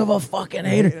hater. much of a fucking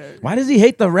hater. Why does he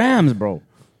hate the Rams, bro?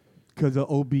 Because of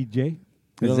OBJ.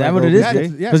 You Is don't that like what it is?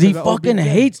 OBJ? Yeah, Because he 'cause fucking OBJ.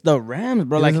 hates the Rams,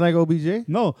 bro. He Like, doesn't like OBJ?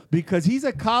 No, because he's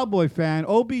a Cowboy fan.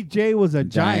 OBJ was a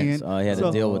Giants. Giant. Oh, he had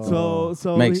to deal with them.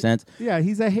 So Makes he- sense. Yeah,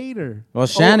 he's a hater. well,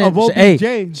 Shannon. of OBJ.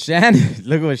 Hey, Shannon.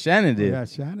 Look what Shannon did. Yeah,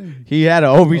 Shannon. He had an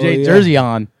OBJ Oh, yeah. jersey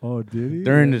on Oh, did he?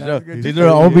 during the Yeah, show. that's good. He Just threw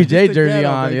an a- OBJ just a jersey ghetto,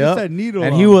 on. man. Yep. Just a needle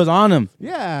And on. he was on him.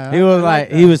 Yeah. He was I like,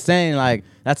 that. he was saying like,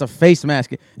 that's a face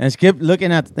mask. And Skip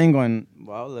looking at the thing, going,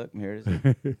 "Well, look, here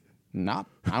it is." No,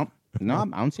 I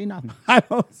don't see nothing. I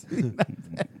don't see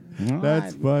that. No,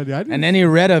 That's funny. I didn't And then he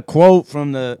read a quote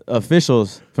from the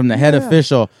officials, from the head Yeah.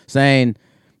 official, saying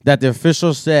that the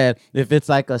official said if it's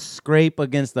like a scrape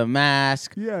against the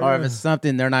mask Yeah, or if yeah. it's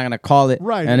something, they're not going to call it.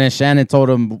 Right. And then Shannon told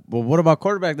him, well, what about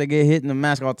quarterback? They get hit in the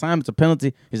mask all the time. It's a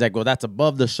penalty. He's like, well, that's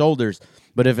above the shoulders.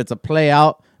 But if it's a play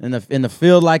out in the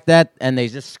field like that and they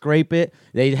just scrape it,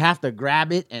 they have to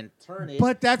grab it and turn it.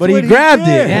 But that's but what he he grabbed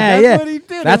did. it. Yeah, That's yeah. what he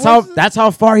did. That's It how wasn't- that's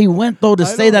how far he went though to I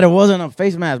say know. that it wasn't a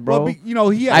face mask, bro. Well, you know,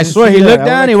 he had I to swear see he that. looked I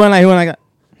down. would He went like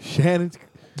Shannon's.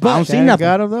 I don't see Shannon nothing.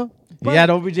 got him though. He had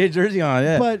OBJ jersey on.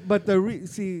 Yeah. But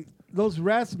see, those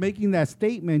refs making that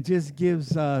statement just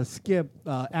gives Skip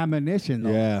ammunition.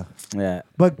 Though. Yeah. Yeah.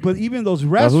 But even those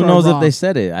refs. But who are knows if wrong. they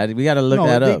said it? We got to look no,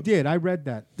 that they up. did. I read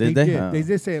that. Did they? Did. Oh. They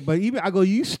did say it. But even I go,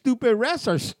 you stupid refs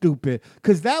are stupid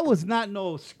because that was not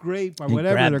no scrape or He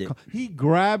whatever. grabbed they're it. called. He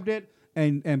grabbed it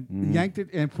and yanked it,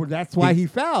 and that's why he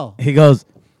fell. He goes,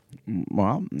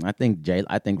 well, I think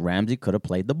Ramsey could have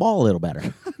played the ball a little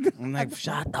better. I'm like,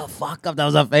 shut the fuck up. That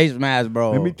was a face mask,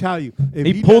 bro. Let me tell you, if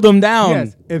He pulled him down.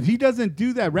 Yes, if he doesn't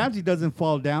do that, Ramsey doesn't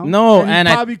fall down. No, and and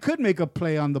he I- probably could make a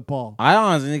play on the ball. I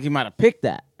honestly think he might have picked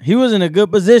that. He was in a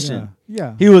good position.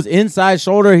 Yeah. He was inside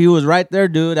shoulder. He was right there,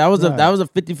 dude. That was Right. a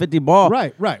 50-50 ball.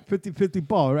 Right, 50-50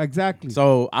 ball, exactly.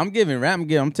 So I'm giving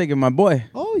I'm taking my boy.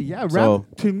 Oh yeah, So-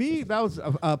 to me that was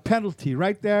a penalty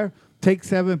right there. Take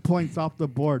 7 points off the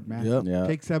board, man. Yep. Yeah.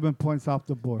 Take 7 points off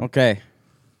the board. Okay.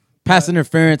 Pass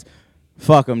interference.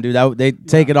 Fuck them, dude. They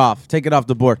take it off. Take it off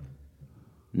the board.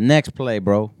 Next play,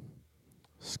 bro.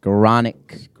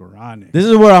 Skoranek. Skoranek. This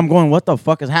is where I'm going. What the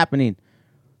fuck is happening?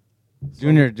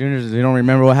 Junior, you don't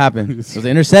remember what happened. It was an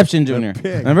interception, Junior.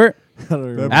 pick. Remember?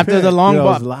 After the long Yo, it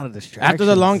was a ball, lot of distractions. after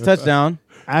the long touchdown.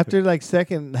 After like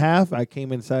second half, I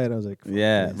came inside. I was like, fuck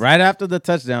Yeah, this. right after the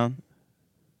touchdown,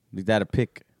 we got a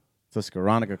pick to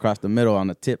Skoranek across the middle on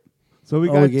the tip. So we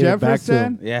Oh, got we gave it back to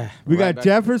him. Jefferson. Yeah. We right got back-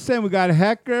 Jefferson. We got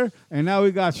Hecker, and now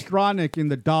we got Stronach in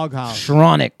the doghouse.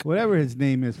 Schronik. Whatever his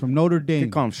name is from Notre Dame. You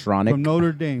call him Schronik. From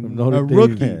Notre Dame. From Notre a Dame.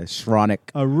 rookie. Yeah, Schronik.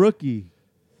 A rookie.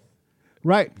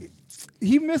 Right.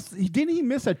 He didn't he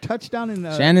miss a touchdown in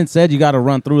the Shannon said you got to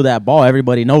run through that ball.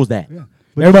 Everybody knows that. Yeah.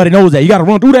 But Everybody knows that. You got to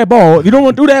run through that ball. If you don't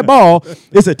run through that ball,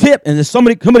 it's a tip, and there's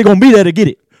somebody going to be there to get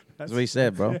it. That's what he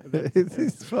said, bro.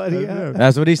 It's funny. Yeah.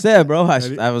 That's what he said, bro.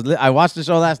 I watched the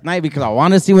show last night because I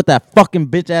wanted to see what that fucking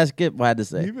bitch ass Skip had to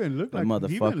say. He even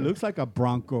That looks like a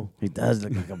Bronco. He does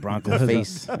look like a Bronco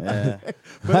face. Yeah.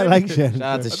 I like Shannon. Shout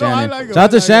out to No, I Shannon. like him. Shout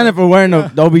out to I like Shannon him. for wearing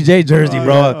the OBJ jersey,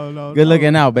 bro. No, Good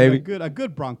looking out, baby. A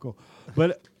good Bronco.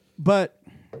 But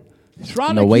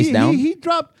Stronach, No waist down? He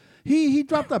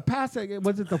dropped a pass.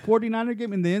 Was it the 49er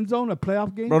game in the end zone, a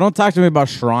playoff game? Bro, don't talk to me about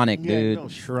Schronik, Yeah, dude. no,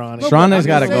 Schronik. No, Schronek's but I'm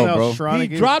gotta just go, saying, bro. Schronik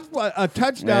He is- dropped a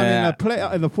touchdown Yeah.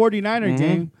 Mm-hmm. in the 49er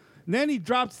game. And then he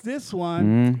drops this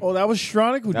one. Oh, that was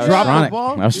Schronik who That was dropped Schronik. the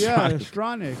ball? That was Yeah,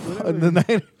 Schronik. Stronach. On the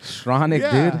night. Schronik,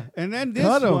 Yeah, and then this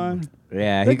Cut him. one. dude.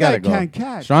 Yeah, That he got to guy go. can't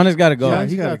catch. Schronik's got to go. Yeah,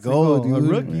 he gotta got to go, A dude.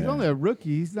 rookie. He's only a rookie.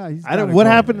 He's not. I don't. What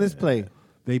happened in this play?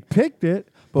 They picked it,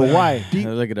 But why?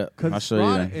 Look it up. I'll show you.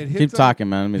 Stronach, Then. it hits Keep him- talking,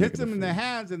 man. Let me hits look him it in up. the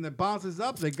hands and it bounces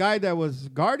up. The guy that was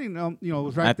guarding him,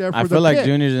 was right there for I the feel like pick.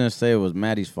 Junior's going to say it was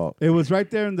Maddie's fault. It was right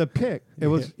there in the pick. It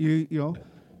was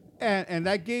and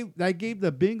that gave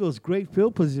the Bengals great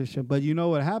field position. But you know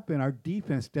what happened? Our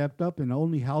defense stepped up and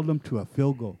only held them to a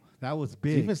field goal. That was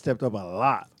big. Defense stepped up a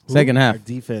lot. Second half. Our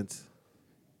defense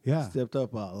yeah, stepped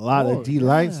up a lot. Oh, the D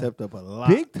line yeah. stepped up a lot.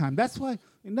 big time. That's why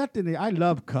nothing. I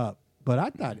love Cup, but I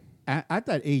thought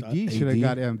AD should have AD?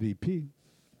 got MVP.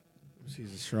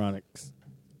 She's a Schronik.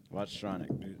 Watch Schronik,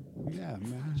 dude. Yeah,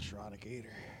 man. Schronikator.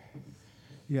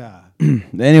 Yeah,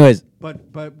 Anyways, but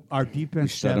our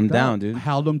defense shut stepped 'em up, down, dude.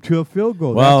 Held them to a field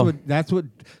goal. Well- that's what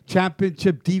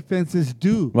championship defenses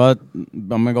do. well, I'm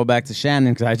gonna go back to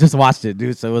Shannon because I just watched it,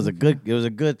 dude. So it was a good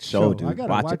show, Show. dude. I gotta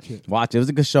watch it. Watch it. It was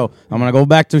a good show. I'm gonna go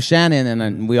back to Shannon, and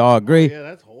then we all agree. Yeah,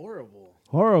 that's horrible.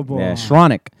 Horrible. Yeah,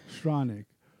 Schronik. Stronach.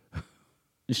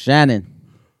 Shannon.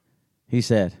 He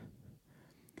said,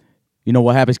 "You know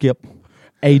what happened, Skip?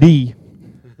 AD,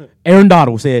 Aaron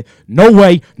Donald said, no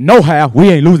way, no how, we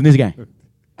ain't losing this game."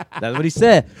 That's what he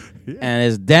said. And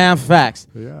it's damn facts.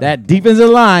 Yeah. That defensive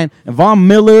line, and Von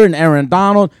Miller and Aaron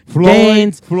Donald,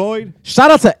 Gaines. Floyd.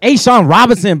 Shout out to Ashawn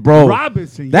Robinson, bro.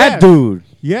 Robinson, That yes. dude.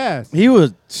 Yes. He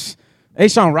was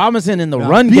Ashawn Robinson in the A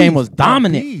run beast, game was a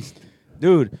dominant. beast.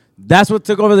 Dude, that's what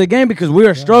took over the game because we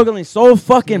were struggling so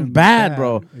fucking bad,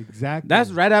 bro. Exactly.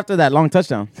 That's right after that long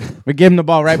touchdown. We gave him the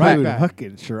ball right Right back. back.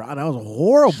 Fucking Sherrod, that was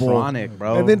horrible. Tronic,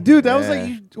 bro. And then, dude, that was Yeah.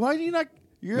 like, why do you not?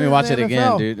 You're Let me in watch the it again,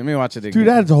 NFL. dude. Let me watch it again. Dude,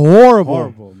 that's horrible.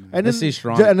 Horrible, man. And Let's then, see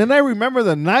Sherrod. and then I remember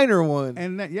the Niner one.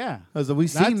 And that, yeah. Because we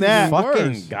That's seen that. even fucking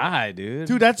worse. guy, dude.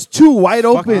 Dude, that's two wide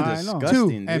Fucking open. I know.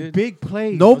 disgusting, And dude. big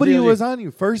plays. Nobody Really? was on you.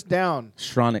 First down.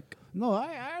 Shronic. No, I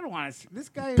don't want to see this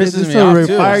guy. Pisses Just me to off, re-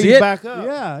 too. fire See you it? back up.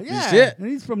 Yeah, yeah. see it? And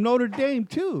he's from Notre Dame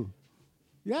too.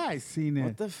 Yeah, I seen it.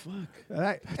 What the fuck?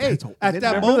 Hey, at that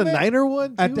Remember moment, the Niner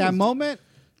one? at too? that moment,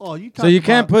 oh, you. So you talk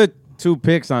can't about- put 2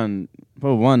 picks on,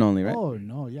 put 1 only, right? Oh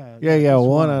no, yeah. Yeah, just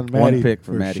one on Maddie. 1 pick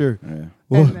for for Maddie. sure.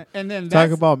 Yeah. And then Talk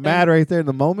that's- about Matt right there in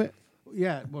the moment.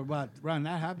 Yeah, well, Ron,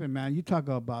 that happened, man. You talk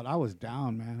about I was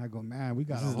down, man. I go, man, we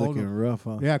got to This is hold looking them. rough,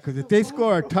 huh? Yeah, because if they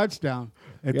score a touchdown,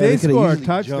 if Yeah, they they coulda score a easily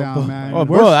jumped touchdown, up. man, Oh,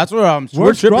 we're, bro, that's where we're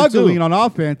tripping struggling too. on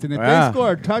offense, and if Yeah. they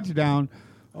score a touchdown,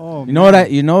 oh, You know what I?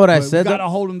 You know what I but said? we got to though?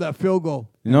 hold them that field goal.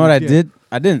 You know what I did. did?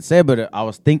 I didn't say, it, but I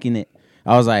was thinking it.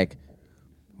 I was like,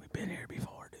 "We've been here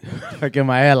before, dude." Like in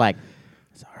my head, like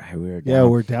it's all right. We were down. Yeah,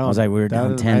 we're down. I was like, we were Down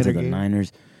down in the 10 to Niner the game.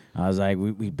 Niners. I was like,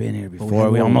 we've been here we before.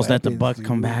 have We more almost let the weapons, Bucks dude.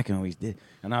 come back, and we did.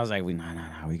 And I was like, no,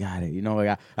 we got it. You know,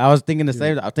 I was thinking the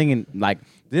same. I was thinking like,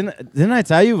 didn't I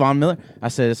tell you Von Miller? I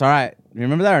said it's all right. You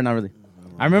remember that or not really?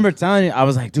 I remember telling you. I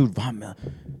was like, dude, Von Miller.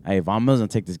 Hey, Von Miller's gonna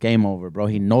take this game over, bro.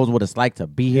 He knows what it's like to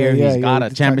be here. Yeah, He's yeah, got we a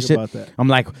did talk championship. about that. I'm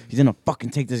like, he's gonna fucking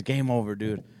take this game over,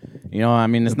 dude. You know, I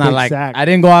mean, it's The not big like sack. I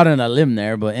didn't go out on a limb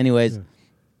there, but anyways,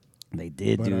 they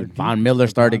did, But our dude. deep- Von Miller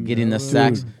started Von getting the Miller-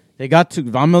 sacks. They got 2.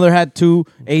 Von Miller had 2.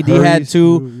 AD Hurries, had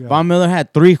 2. too, yeah. Von Miller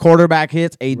had 3 quarterback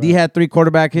hits. AD had 3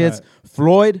 quarterback hits.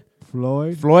 Right.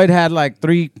 Floyd Floyd. had like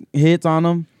 3 hits on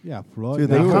him. Yeah, Floyd. Dude,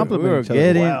 they Now, compliment we were each other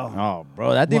getting. well. Oh,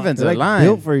 bro, that defensive They're like line.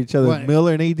 built for each other. What?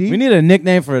 Miller and AD. We need a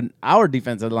nickname for our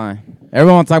defensive line.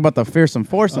 Everyone talk about the fearsome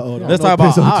foursome. Uh-oh, Let's don't talk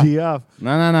about piss our- OG off.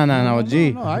 No,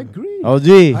 OG. No, I agree. OG.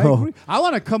 I agree. I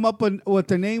want to come up with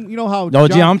the name. You know how?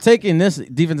 OG, John- I'm taking this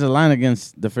defensive line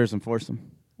against the fearsome foursome.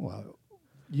 Well,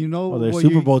 you know, Well, they're well,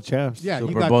 Super you- Bowl champs. Yeah,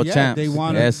 Super you got, Bowl yeah, champs. They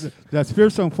want Yes. That's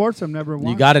fearsome foursome never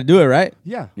won. You got to do it, right?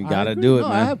 Yeah, You I got to agree. do it, No,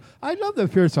 man. I love the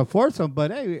fearsome foursome,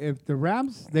 but hey, if the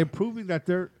Rams, they're proving that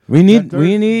they're We need- that they're-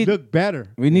 we need- look better.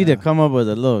 We need to come up with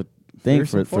a little thing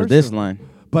Fearsome for this foursome. line.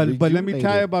 But let me tell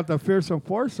Rejuvenated. you about the fearsome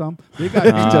foursome. They got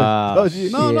Ah, no,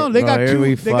 shit, they bro, got here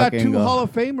we two. They got fucking 2 go. Hall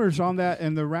of Famers on that,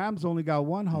 and the Rams only got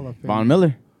 1 Hall of Famer. Von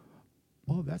Miller.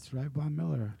 Oh, that's right, Von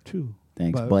Miller 2.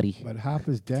 Thanks, but, buddy. But half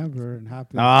is Denver and half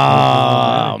is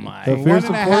Oh, my. The One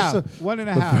fearsome and a half. foursome.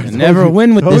 1.5. Never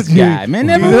win with this told you. guy, man.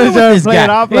 Never You win guys with are this playing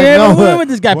guy. off like Never no. win with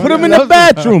this guy. Put him in He the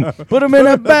bathroom. Put him in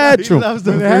the He bathroom. loves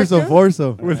the With fearsome Hector?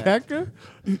 foursome. With Hector.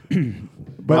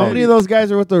 But how many of those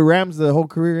guys are with the Rams the whole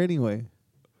career anyway?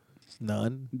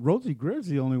 None. Rosie Greer's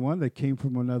the only one that came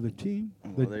from another team.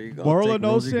 Well, there you go. Borla Take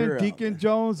Rosie Greer Olsen, out. Deacon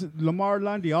Jones, Lamar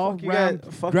Lundy, all Fuck you Ram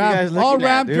guys- fuck you draft, guys all looking at,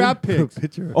 Ram dude? draft picks.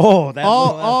 Picture. Oh, that's All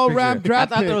the last Ram picture.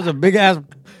 draft I thought there picks. was a big ass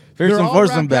They're fearsome all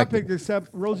foursome Ram back draft picks except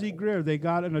Rosie Greer. They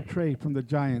got in a trade from the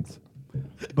Giants.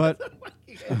 But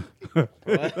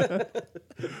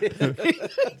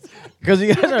because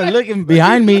you guys are looking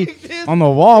behind me on the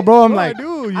wall, bro. I'm No, I like, do.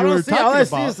 You I were don't see. All I talking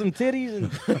see about. is some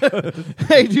titties and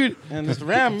hey, dude, and this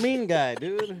Ram mean guy,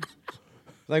 dude.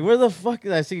 Like, where the fuck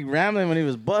did I see Ramlin when he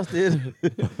was busted?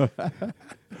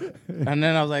 And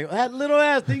then I was like, that little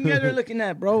ass thing you guys are looking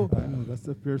at, bro. I know that's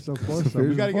the fearsome foursome.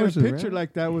 We fearsome got to get a foursome, picture right?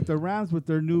 like that with the Rams with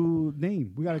their new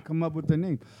name. We got to come up with the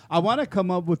name. I want to come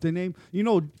up with the name. You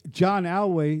know, John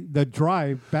Elway, the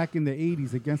drive back in the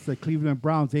 80s against the Cleveland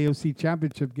Browns AFC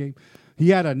Championship game. He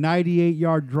had a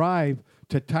 98-yard drive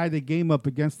to tie the game up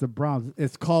against the Browns.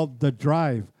 It's called The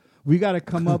Drive. We got to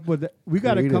come up with a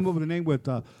name with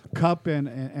Cup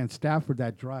and Stafford.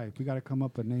 That drive. We got to come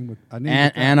up with a name with a name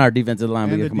with that. And our defensive line,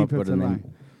 we And gotta the come up with a defensive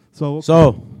name. line.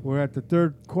 So we're at the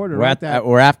third quarter. we're right? at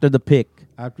we're after the pick.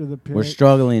 After the pick. We're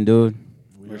struggling, dude.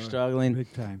 We're struggling.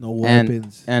 Big time. No And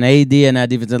weapons. AD and that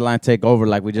defensive line take over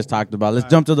like we just talked about.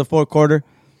 Let's jump to the fourth quarter.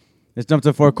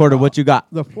 What you got?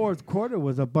 The fourth quarter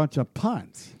was a bunch of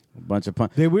punts. A bunch of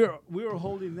punts. We were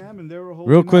holding them and they were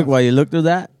holding Real quick, us. while you look through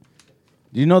that,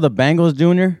 do you know the Bengals,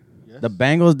 Junior? Yes. The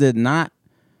Bengals did not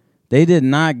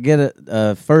get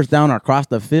a first down or cross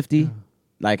the 50.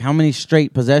 Like, how many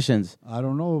straight possessions? I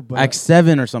don't know, but Like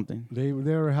 7 or something. they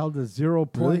were held at 0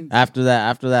 points. After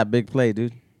that big play,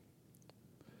 dude.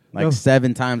 like The-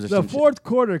 7 times or The something. fourth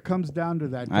quarter comes down to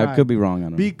that drive. I could be wrong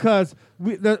on it. Because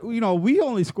we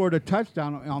only scored a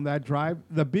touchdown on that drive.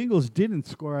 The Bengals didn't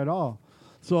score at all.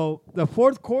 So the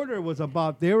fourth quarter was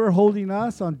about they were holding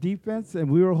us on defense and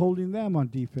we were holding them on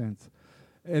defense.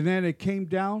 And then it came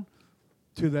down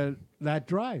to that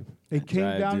drive. It came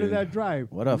drive, down to dude. that drive.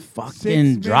 What a 6 fucking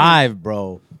minutes. drive,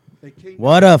 bro. They came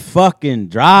What down. a fucking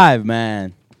drive,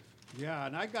 man. Yeah,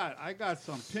 and I got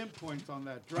some pinpoints on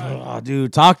that drive. Oh,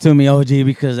 dude, talk to me, OG,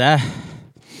 because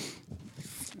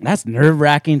that's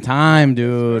nerve-wracking time,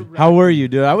 dude. How were you,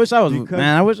 dude? I wish OG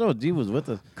was with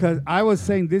us. Because I was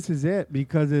saying this is it.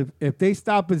 Because if they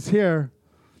stop us here,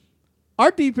 our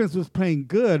defense was playing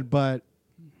good, but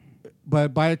by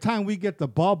the time we get the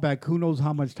ball back, who knows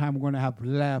how much time we're going to have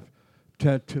left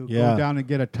to Yeah. go down and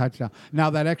get a touchdown. Now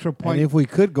that extra point, And if we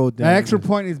could go down, that extra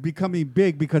point is becoming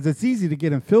big because it's easy to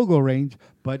get in field goal range,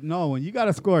 but no, when you got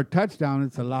to score a touchdown,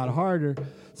 it's a lot harder.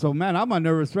 So, man, I'm a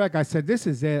nervous wreck. I said, this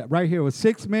is it right here. With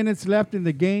 6 minutes left in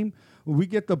the game, when we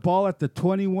get the ball at the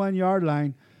 21-yard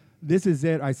line, this is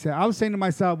it. I was saying to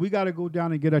myself, we got to go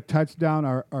down and get a touchdown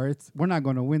or we're not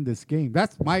going to win this game.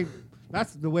 That's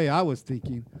the way I was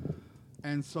thinking.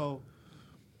 And so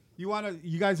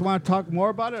you guys want to talk more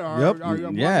about it? Or Yep. or you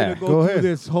want me Yeah. to go Go through ahead.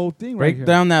 this whole thing right Break here?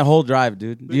 down that whole drive,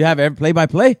 dude. Do you have every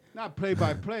play-by-play? Not play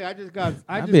by play. I just got.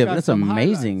 That's some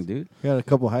amazing, highlights. dude. we got a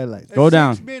couple highlights. Go At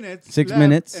down. 6 minutes. 6 left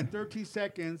minutes. and 13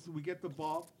 seconds. We get the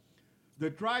ball.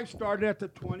 The drive started at the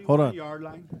Hold on. 21-yard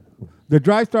line. The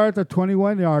drive started at the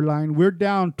 21-yard line. We're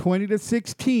down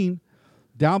 20-16,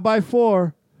 down by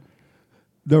 4.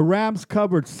 The Rams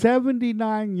covered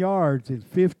 79 yards in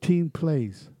 15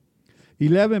 plays.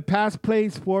 11 pass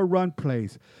plays, 4 run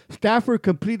plays. Stafford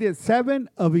completed 7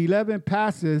 of 11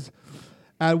 passes.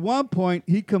 At one point,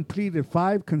 he completed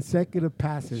 5 consecutive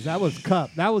passes. That was Cup.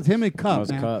 That was him and Cup. That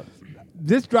was man. Cup.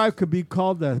 This drive could be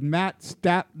called the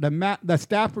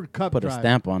Stafford Cup Put drive. a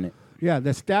stamp on it. Yeah,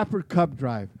 the Stafford Cup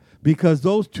drive, because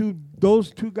those two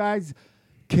guys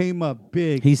came up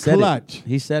big. He said clutch. it.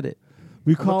 He said it.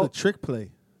 We How call about the trick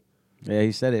play? Yeah,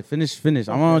 he said it. Finish.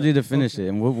 I want you to finish it,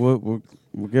 and we'll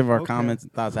give our comments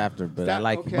and thoughts after. But I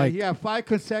like okay. Mike. He had 5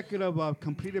 consecutive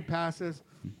completed passes.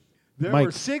 There Mike.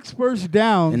 were 6 first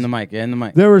downs. in the mic. Yeah, in the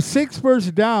mic. There were 6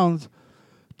 first downs.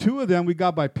 2 of them we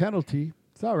got by penalty.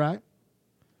 It's all right.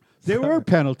 There were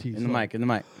penalties. In the mic. In the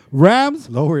mic. Rams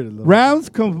Lower it a little.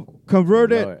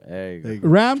 converted. Lower. There you go. There you go.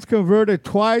 Rams converted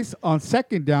twice on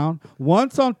 2nd down,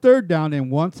 once on 3rd down,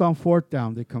 and once on 4th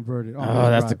down. They converted. on Oh, that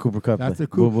that's drive. the Cooper Cup That's play. the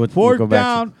Cooper. We'll 4th go back to-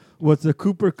 down was the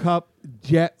Cooper Cup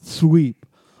jet sweep.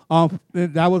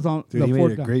 That was on Dude, the he 4th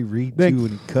made a down. great read, They- too,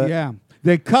 when he cut. Yeah.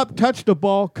 Then Cup touched the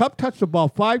ball. Cup touched the ball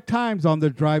 5 times on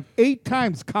the drive, 8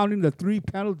 times counting the 3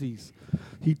 penalties.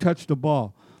 He touched the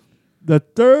ball. The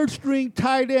 3rd string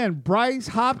tight end, Bryce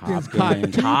Hopkins caught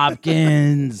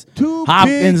Hopkins. two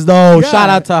Hopkins, big- though. yeah. Shout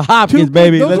out to Hopkins, 2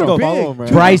 baby. those Let's are go. big. Follow him, man.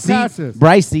 2 big Brycey. passes.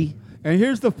 Brycey. And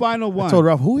here's the final one. I told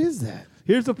Ralph, who is that?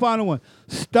 Here's the final one.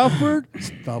 Stafford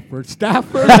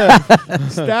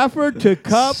to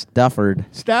Cup.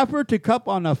 Stafford to Cup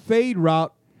on a fade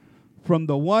route from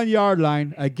the 1-yard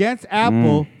line against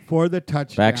Apple for the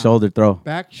touchdown. Back shoulder throw.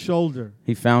 Back shoulder.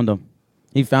 He found him.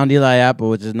 He found Eli Apple,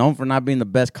 which is known for not being the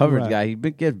best coverage Right. guy. He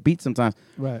gets beat sometimes.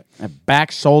 Right. A back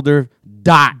shoulder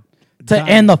dot to Dot.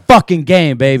 end the fucking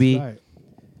game, baby. Right.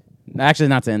 Actually,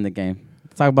 not to end the game.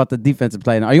 Let's talk about the defensive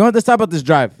play now. You want to talk about this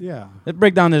drive? Yeah. Let's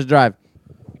break down this drive.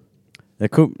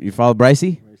 You follow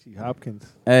Brycey? Hopkins.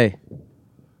 Hey.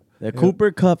 The Cooper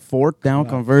Cup 4th down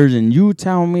conversion. You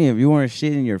tell me if you weren't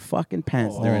shitting your fucking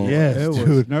pants during that. yes, It was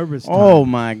dude. nervous time. Oh,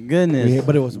 my goodness. Yeah,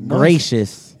 but it was must.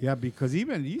 gracious. Yeah, because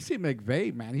even you see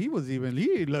McVay, man, he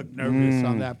looked nervous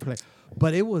on that play.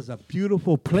 But it was a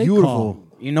beautiful play Beautiful. call.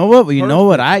 You know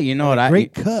what?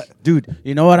 Great cut. Dude,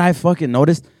 you know what I fucking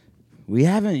noticed? We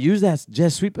haven't used that jet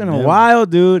sweep in a Never. while,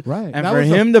 dude. Right. And That for was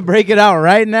the- him to break it out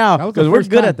right now, That was the because we're first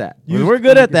good time at that. used We're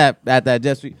good to at that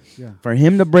jet sweep. Yeah. For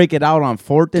him to break it out on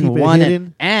 4th and Keep it 1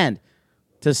 hidden. and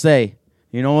to say,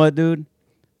 you know what, dude?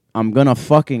 I'm going to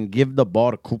fucking give the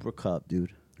ball to Cooper Cup,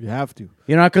 dude. You have to.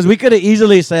 You know, because we could have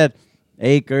easily said,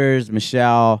 Akers,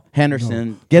 Michelle,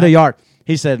 Henderson, get a yard.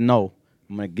 He said, no.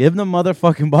 I'm going to give the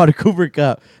motherfucking ball to Cooper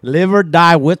Cup. Live or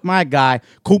die with my guy.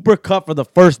 Cooper Cup for the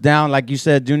 1st down. Like you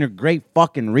said, Junior, great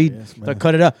fucking read Yes, to man.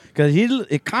 cut it up. Because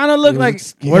it kind of looked It like,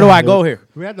 was where do I scared, go dude. here?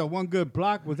 We had the one good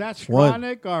block. Was that One.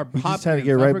 Stronic or He Hopkins? just had to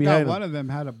get I right forgot behind one him. of them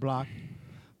had a block.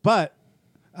 But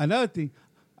another thing,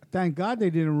 thank God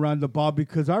they didn't run the ball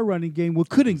because our running game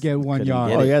couldn't get 1 Couldn't yard.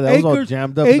 get Oh, it. yeah, that was all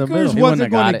jammed up in the middle. Akers He wouldn't wasn't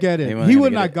have going got to it. get He it. wasn't He gonna would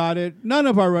get not it. got it. None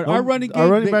of our running game. Our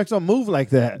running backs don't move like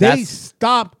that. They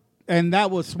stopped And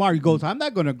that was smart. He goes, I'm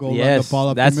not going to go run the Yes, ball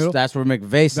up that's the middle. that's where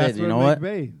McVay said. That's You where know what?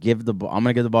 McVay- Give the ball. I'm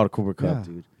gonna give the ball to Cooper Cup, Yeah.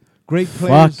 dude. Great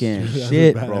players. Fucking That's a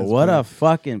shit, badass bro. What play. a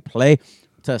fucking play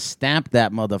to stamp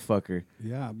that motherfucker.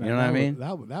 Yeah, man. You know what I mean?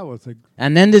 That was a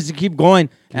And then just to keep going.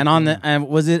 And on the and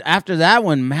was it after that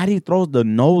when Matty throws the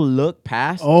no look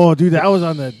pass? Oh, dude, that was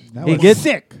on the. that He was gets-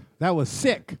 sick. That was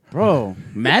sick. Bro,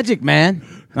 Magic Man.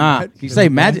 Nah, Magic- you say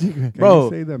Magic, Can you bro.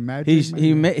 say the Magic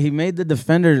He Man? he made the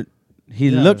defender. He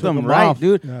Yeah, looked took him him right, off.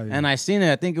 dude. Yeah, yeah. And I seen it.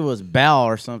 I think it was Bell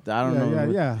or something. I don't know. Yeah,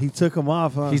 yeah. He took him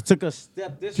off, huh? He took a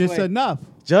step this Just way, enough.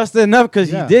 just enough because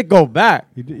Yeah. he did go back.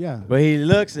 He did, yeah. But he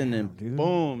looks and then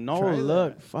boom, no Try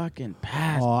look, fucking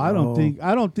pass. Oh, I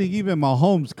don't think even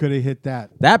Mahomes could have hit that.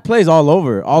 That plays all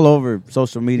over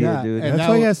social media, Yeah, dude. and That's that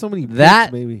why he was- has so many picks,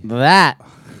 That baby.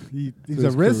 He's For a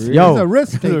his risk. career. Yo. He's a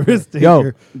risk The taker. risk taker.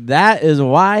 Yo, that is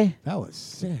why That was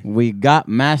sick. we got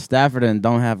Matt Stafford and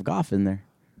don't have Goff in there.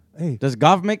 Hey, Does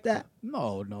Goff make that?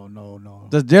 no.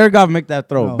 Does Jared Goff make that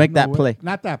throw? No, Make that no way. play?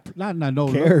 Not that. Not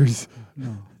no. Cares.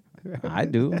 I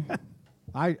do.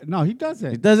 No, he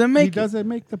doesn't. He doesn't make He it. doesn't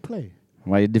make the play.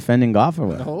 Why you defending Goff or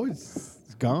what? No, it's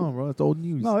gone, bro. It's old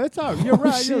news. No, it's all right. You're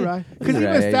right. You're shit. right. Because He's even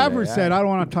right, he's Stafford right. said, "I don't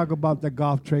want to talk about the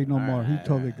golf trade no more." He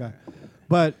told the guy.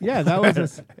 But yeah, that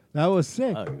was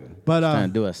sick. But Trying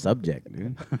to do a subject,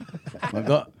 dude. Well,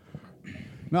 go-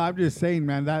 no, I'm just saying,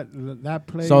 man. That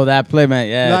play. So that play, man,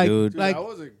 yeah, like, dude. like,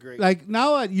 wasn't great. like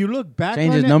now you look back. Change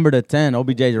on his it, number to 10.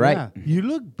 OBJ's right. Yeah, you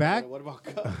look back. What about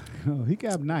Cup? Oh, he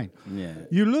got 9. Yeah.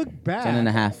 You look back. 10 and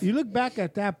a half. You look back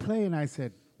at that play, and I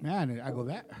said, man, I go,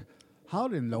 that. How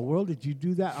in the world did you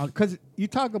do that? Because you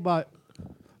talk about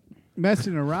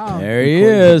messing around. There he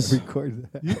is. Record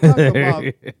that. You talk about.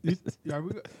 Are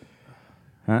we,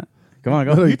 Huh? Come on,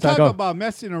 go. you talk go. about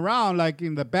messing around like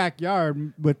in the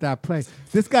backyard with that play.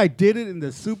 This guy did it in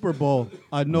the Super Bowl,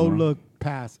 a no look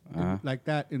pass like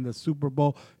that in the Super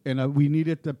Bowl, and we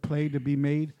needed the play to be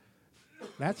made.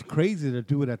 That's crazy to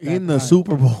do it at that In the time.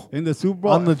 Super Bowl. In the Super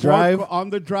Bowl On the drive? on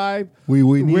the drive, We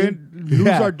win, need lose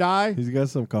Yeah. or die. He's got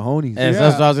some cojones. Yeah, Yeah.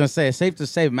 that's what I was gonna say. It's safe to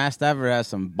say Matt Stafford has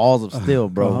some balls of steel,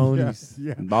 bro. Cojones.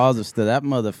 Yeah. Balls of steel. That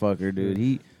motherfucker,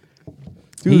 dude.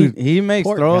 Dude, he makes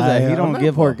Poor throws guy. that he I'm don't not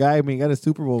give poor a. guy. I mean, he got a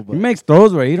Super Bowl, but He makes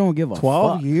throws where he don't give a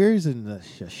 12 fuck. years and a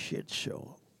shit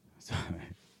show.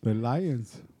 The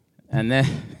Lions. And then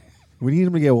We need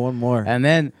him to get one more. and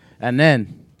then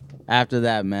after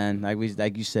that, man, like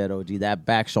you said, OG, that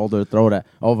back shoulder throw that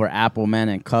over Apple, man,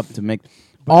 and Cup to make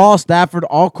all Stafford,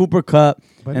 all Cooper Cup,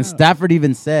 But and no. Stafford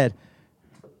even said,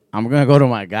 "I'm gonna go to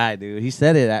my guy, dude." He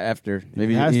said it after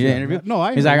maybe has you to. did an interview. No,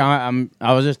 I He's know. like,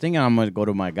 I was just thinking I'm gonna go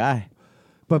to my guy.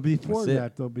 But before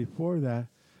That's it. before that,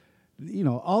 you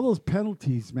know, all those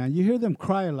penalties, man, you hear them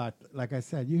cry a lot. Like I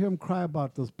said, you hear them cry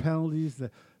about those penalties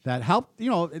that helped, you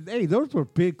know, hey, those were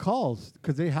big calls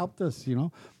because they helped us, you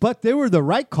know. But they were the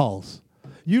right calls.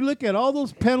 You look at all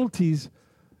those penalties,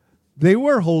 they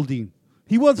were holding.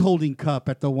 He was holding Cup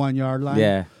at the 1 yard line.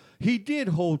 Yeah. He did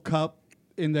hold Cup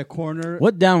in the corner.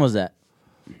 What down was that?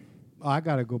 I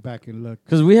got to go back and look.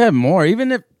 Because we had more.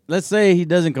 Even if let's say he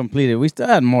doesn't complete it, we still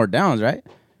had more downs, right?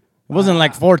 It wasn't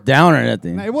like fourth down or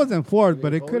anything. Now, it wasn't fourth,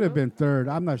 but it could have been third.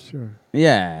 I'm not sure.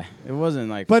 Yeah, it wasn't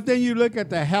like. But then you look at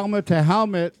the helmet to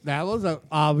helmet. That was an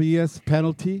obvious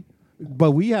penalty,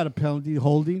 but we had a penalty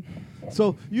holding.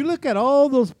 So you look at all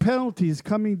those penalties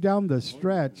coming down the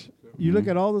stretch. You look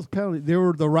at all those penalties; they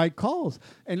were the right calls.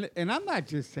 And I'm not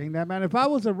just saying that, man. If I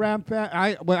was a Ram fan,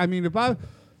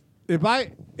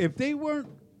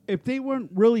 if they weren't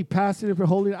really passive for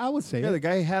holding, I would say yeah, it. the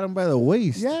guy had him by the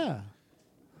waist. Yeah.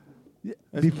 Yeah,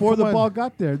 That's- before the come on. ball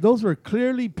got there, those were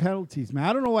clearly penalties, man.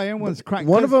 I don't know why everyone's crying.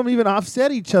 One of them even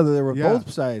offset each other. They were Yeah.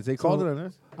 both sides. They called So- it on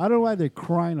us. I don't know why they're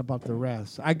crying about the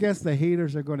refs. I guess the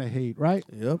haters are going to hate, right?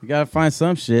 Yep. You gotta find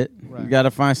some shit. Right. You gotta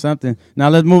find something. Now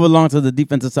let's move along to the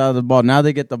defensive side of the ball. Now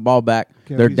they get the ball back.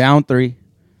 Okay, They're we- down 3.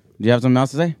 Do you have something else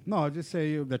to say? No, I'll just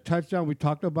say the touchdown we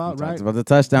talked about, right? Talked about the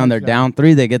touchdown. They're Touchdown. down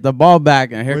 3. They get the ball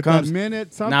back, and here With comes a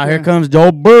minute something. now. Here comes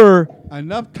Joe Burr.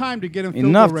 Enough time to get him field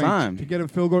Enough goal range, time. to get him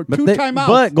field goal. But Two they- timeouts.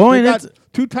 but going They got into-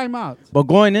 2 timeouts. But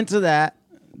going into that,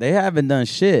 they haven't done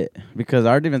shit because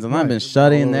our defensive line Right. been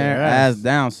shutting their yes. ass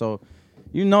down. So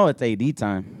you know it's AD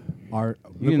time. Look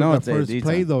know at it's the first AD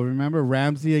play time. though. Remember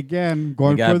Ramsey again They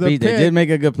going got for the beat. They pick. did make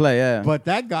a good play, yeah. But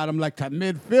that got him like to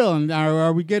midfield. And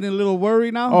are we getting a little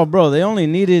worried now? Oh, bro, they only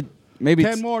needed maybe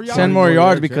 10 more yards. 10 more 10 more yards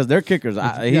yards, because their kickers.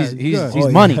 Yeah, He's good. he's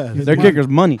Oh, money. yeah. Their Money. kickers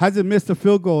money. Hasn't missed a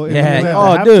field goal. in Yeah. the Yeah,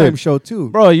 Oh, the dude. halftime show too.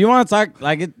 Bro, you want to talk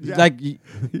like it? Yeah. Like He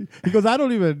goes, I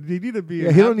don't even. He need to be. Yeah,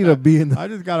 in he don't need to halftime. be in the- I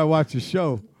just gotta watch the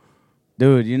show.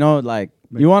 dude, you know, like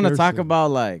you want to talk McPherson.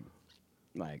 about like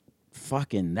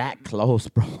fucking that close,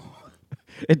 bro.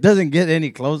 it doesn't get any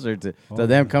closer to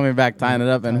them coming back, tying it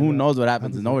up, and who knows what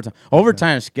happens in overtime.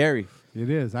 Overtime is scary. It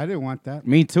is. I didn't want that.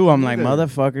 Me too. I'm like,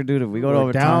 motherfucker, dude. If we go to We're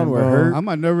overtime, down, we're bro. hurt. I'm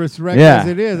a nervous wreck Yeah, as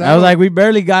it is. I was like, we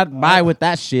barely got by with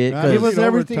that shit. I 'cause- Give us Overtime.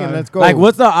 everything and let's go. like,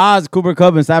 what's the odds Cooper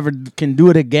Kupp and Stafford can do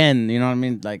it again? You know what I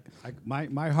mean? Like,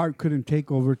 my heart couldn't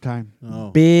take overtime. Oh.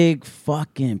 big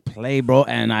fucking play, bro.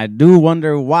 And I do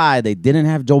wonder why they didn't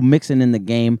have Joe Mixon in the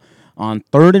game on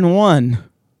 3rd and 1.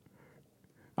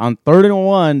 On 3rd and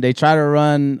 1, they try to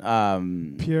run.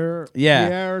 Pierre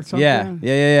or something.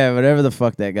 Yeah. Whatever the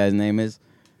fuck that guy's name is.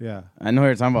 Yeah. I know what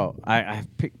you're talking about.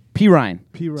 P. Ryan.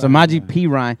 P. Ryan, Samaji yeah. P.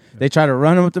 Ryan. They try to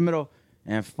run him up the middle,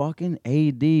 and fucking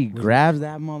AD grabs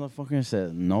that motherfucker and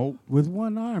says, nope. With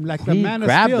one arm, like the He man of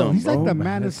grabbed steel. him, He's like bro. the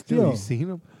man of steel. You seen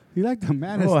him? He like the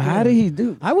man of Bro, steel. how did he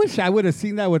do? I wish I would have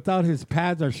seen that without his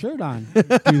pads or shirt on. Do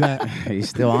that. He's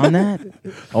still on that?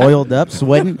 Oiled up,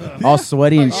 sweating, all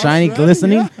sweaty and shiny,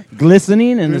 sweaty,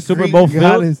 glistening in the Super Bowl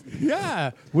field.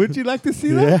 Yeah. Would you like to see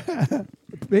that?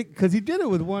 Because he did it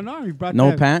with one arm. He brought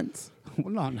No that. pants?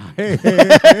 No.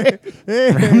 Hey.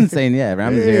 Ram's saying, yeah,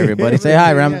 Ram's here, everybody. Say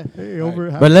hi, Ram. Hey, over.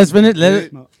 But let's finish.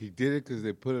 He did it because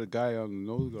they put a guy on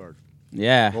the nose guard.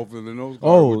 Yeah. Over the nose guard,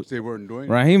 Oh. which they weren't doing.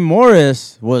 Raheem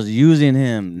Morris was using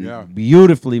him Yeah.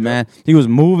 beautifully, man. He was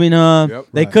moving him. Yep.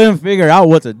 They couldn't figure out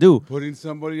what to do. Putting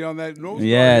somebody on that nose guard.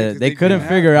 Yeah, 'cause they couldn't didn't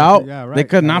figure have- out. Yeah, right. They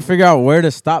could not figure out where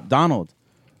to stop Donald.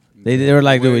 They were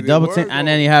like, do Where we they double were, team? And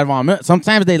though. then he had Von Miller.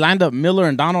 Sometimes they lined up Miller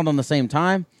and Donald on the same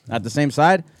time at the same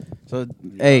side. So,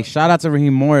 hey, shout out to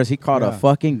Raheem Morris. He caught a Yeah.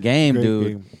 fucking game, Great dude.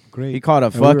 game. Great. He caught a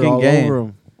And we were fucking all game. over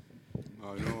him.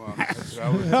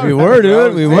 We were,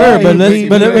 dude. We were. Yeah, But he let's, made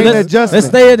but an let's adjustment.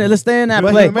 let's stay in that But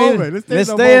he play. made it. Let's stay Let's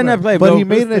in the stay in that moment. play, But bro. he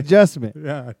made an adjustment.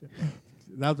 Yeah.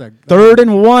 That was a 3rd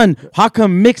and 1. How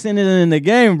come Mixon is in the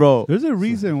game, bro? There's a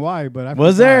reason why, but I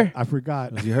Was forgot. there? I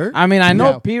forgot. Was he hurt? I mean, I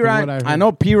know Yeah, P. from Ryan. what I heard. I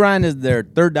know P. Ryan is their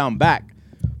 3rd down back,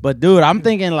 but dude, I'm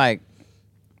thinking like,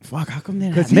 fuck, how come they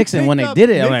didn't have he Mixon when picked they up did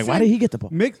it? I'm like, why Mixon, did he get the ball?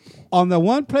 Mix on the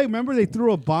one play. Remember they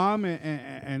threw a bomb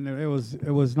and it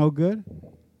was no good.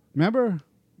 Remember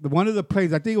the one of the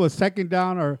plays. I think it was 2nd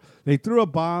down or they threw a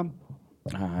bomb.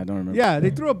 I don't remember. Yeah,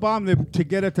 they threw a bomb to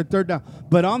get it to 3rd down.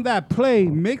 But on that play,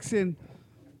 Mixon,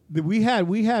 we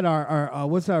had our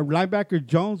what's our linebacker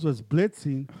Jones was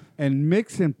blitzing and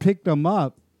Mixon picked him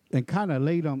up and kind of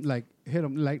laid him like hit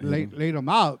him like laid him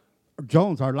out.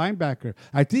 Jones, our linebacker,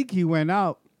 I think he went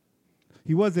out.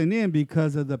 He wasn't in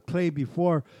because of the play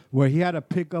before where he had to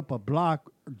pick up a block.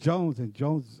 Jones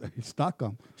stuck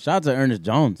him. Shout out to Ernest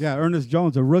Jones. Yeah, Ernest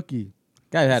Jones, a rookie.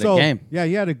 Guy had a game. Yeah,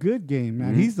 he had a good game,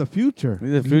 man. He's the future.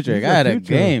 He's the future. He's Guy had the a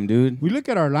future. game, dude. We look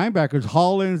at our linebackers,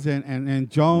 Hollins and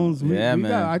Jones. Yeah, we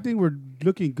man. I think we're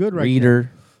looking good right Reader. now.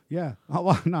 Yeah. Oh,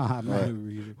 well, nah,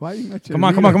 man. Why you mention Come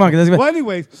on, Reader? come on. Let's go. Well,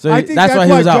 anyways, So I think that's that's why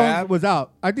he why was out. Jones was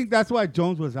out. I think that's why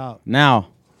Jones was out. Now,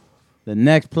 the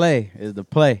next play is the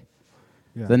play.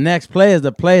 Yeah. The next play is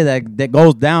the play that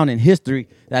goes down in history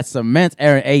that cements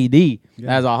Aaron AD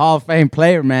as a Hall of Fame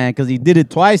player, man, because he did it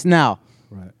twice now.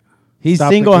 Right. He Stop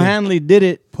the single-handedly did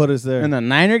it Put us there. in the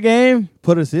Niner game.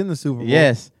 Put us in the Super Bowl.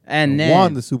 Yes. And then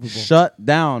won the Super Bowl. shut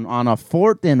down on a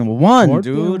 4th and 1, 4th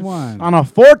dude. and 1. On a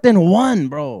 4th and 1,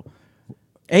 bro.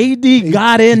 AD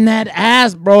got in that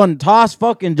ass, bro, and tossed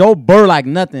fucking Joe Burrow like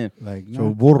nothing. Like Joe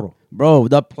Burrow. Bro,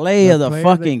 the play The of the play of the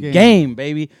fucking game. game,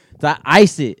 baby, to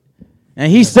ice it. And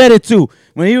he said it too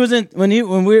when he was when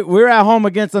we were at home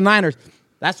against the Niners.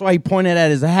 That's why he pointed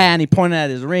at his hat and he pointed at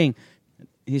his ring.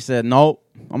 He said, "No,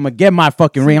 I'm gonna get my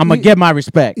fucking ring. I'm gonna get my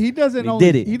respect." He doesn't He only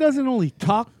did it. He doesn't only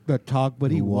talk the talk,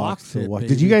 but he walks it. Did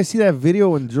baby. you guys see that video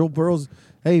when Joe Burrow's?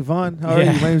 Hey Vaughn, how are you?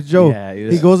 Yeah. My name's Joe. Yeah, he he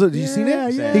was- goes up. Did you see Yeah,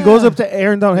 that? yeah. He goes up to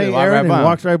Aaron Donald. Hey, He walked Aaron, right and by him.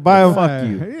 walks right by him. Fuck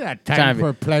you. He had Time time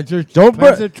for- for pleasure. Joe Burrow,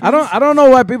 pleasantries. I don't know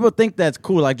why people think that's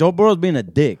cool. Like Joe Burrow's being a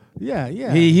dick. Yeah,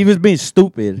 yeah. He was being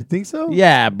stupid. Think so?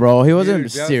 Yeah, bro. He He wasn't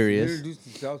introduced- serious. He introduced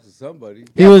himself to somebody.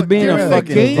 He was but being a during the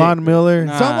fucking game- Von Miller.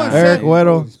 Nah. Someone Eric said,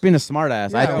 Weddle. He's being a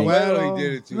smartass. I Yeah, think. well- He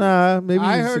did it too. Nah, maybe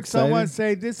I he's heard excited. someone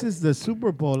say, "This is the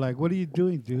Super Bowl. Like, what are you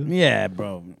doing, dude?" Yeah,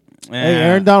 bro. Hey,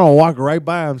 Aaron Donald walked right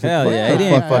by him. Said, Hell "Fuck yeah, the he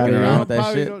didn't fuck fucking outta here." around with that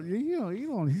Probably shit. don't- you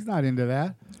don't. He's not into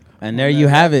that. And there you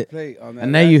have it. On that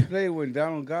And there you. play when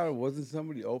Donald got it, wasn't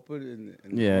somebody open?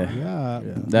 In Yeah. Yeah,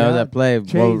 That was that play. Well,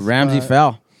 Chase, Ramsey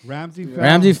fell. Ramsey fell.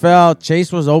 Ramsey fell.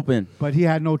 Chase was open. but he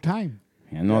had no time.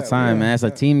 And no Yeah, time, yeah, man. It's a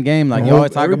yeah. team game. Like you Well,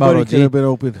 always talk about everybody could have OG. been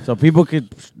open. So people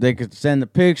they could send the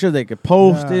picture. They could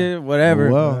post Yeah. it. Whatever.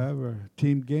 Oh, well. Whatever.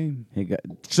 Team game. He got,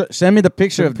 send me the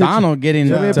picture of picture. Donald getting.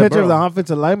 Send me a to picture of the Burrow.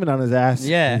 offensive lineman on his ass.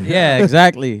 Yeah, yeah,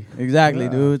 exactly, Yeah.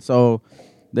 dude. So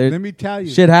There, Let me tell you.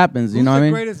 shit happens. You Who's know what I the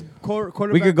mean? greatest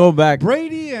quarterback? We could go back.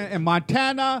 Brady and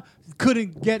Montana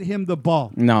couldn't get him the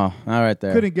ball. No, not right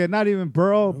there. Couldn't get, not even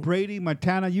Burrow, Brady,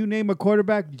 Montana. You name a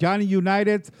quarterback, Johnny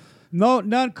United. No,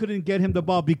 none couldn't get him the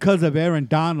ball because of Aaron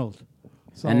Donald.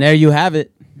 So, And there you have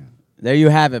it. There you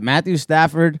have it. Matthew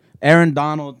Stafford, Aaron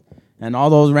Donald, and all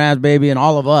those Rams, baby, and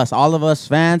all of us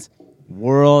fans,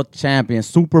 world champions,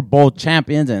 Super Bowl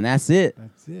champions, and that's it.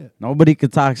 that's it. Nobody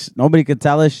could talk. Nobody could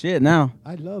tell us shit now.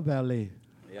 I love LA.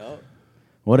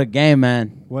 What a game,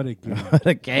 man. What a game. What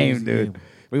a game, dude.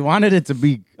 We wanted it to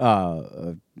be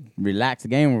a relaxed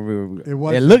game. Where we were, It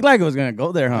wasn't. it looked like it was going to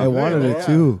go there, huh? I wanted it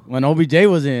too. When OBJ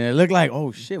was in, it looked like,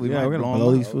 oh, shit, we Yeah, might we're blow gonna him blow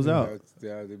up. these fools out.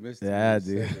 Yeah, they missed it. Yeah, in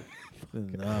the dude.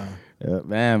 second. Nah. Yeah,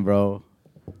 man, bro.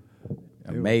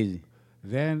 Amazing.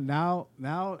 Then now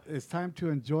it's time to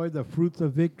enjoy the fruits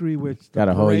of victory, which the Got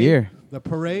a whole parade- year. The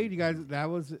parade, you guys, that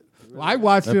was. I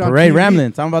watched The it on parade, TV.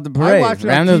 Ramlin. Talking about the I parade. watched it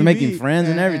on Ramlin was TV, making friends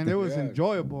and And everything. it was Yeah.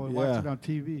 enjoyable to watch Yeah. it on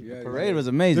TV. Yeah, Parade was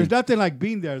amazing. There's nothing like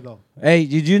being there though. Hey,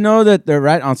 did you know that they're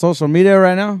right on social media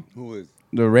right now? Who is?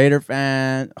 The Raider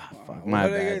fan. Oh, fuck, my What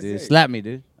are they bad, gonna dude. say? Slap me,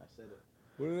 dude.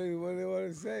 What do they want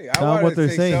to say? Tell 'em I what want they're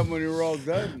to say saying. something when you're all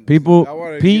done. People, I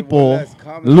wanted to give one people, last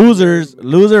comment.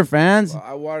 loser fans.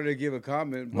 I wanted to give a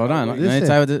comment. but Hold I on. wanted- Let me Listen.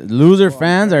 tell you what this- loser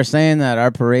fans are saying that our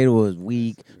parade was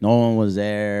weak. No one was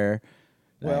there.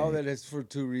 Well, that is for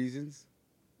two reasons.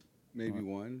 Maybe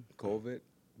one, COVID,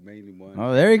 mainly one.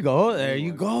 Oh, there you go. There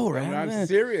you go, I'm Rams.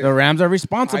 serious. The Rams are I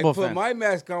responsible put fans. my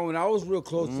mask on when I was real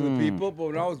close to the people, but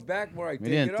when I was back more, I take We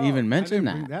it didn't off. even I mention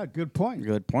didn't bring that. that. Good point.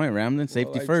 Good point, Ramlin. Well,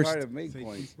 Safety I first. try to make Safety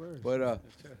points, first. but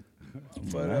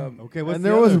Okay, what's And the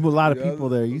there was a other? lot of the people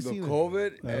other- there. You the see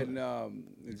COVID and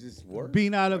it just worked.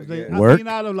 being out of I guess. Work? being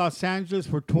out of Los Angeles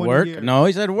for 20 Work? years. No,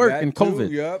 he said work That and too,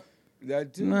 COVID. Yep,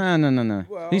 that too. No.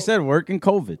 Well- He said work and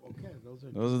COVID.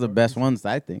 Those are the best ones,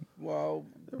 I think. Well,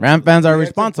 Ram fans are that's the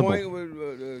responsible. point with,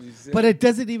 you said- But it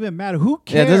doesn't even matter. Who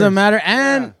Yeah, cares? it doesn't matter.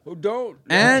 Yeah, And who don't? Who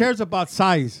and cares about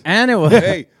size? and it was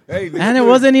hey, let's and it put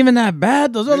wasn't even that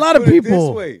bad. Those are a let's lot of put it people.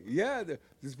 This way. Yeah,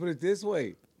 let's put it this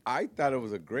way. I thought it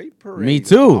was a great parade. Me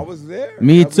too. I was there.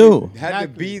 Me I mean, too. Had to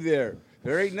Exactly. be there.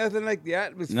 There ain't nothing like the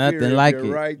atmosphere. Nothing if like you're it.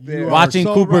 Right there. You are Watching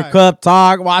so Cooper right. Cup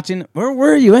talk, watching. Where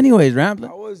were you, anyways, I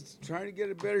Ramblin'? was trying to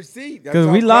get a better seat. That's Because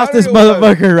how we lost proud this I was.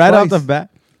 motherfucker right off the Twice. bat.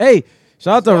 Hey,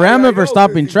 shout out to That's why I Ramblin' for know,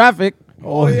 stopping 'cause he- traffic.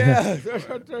 Oh yeah.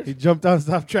 He jumped out,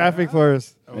 stopped traffic for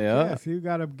us. Yeah. So you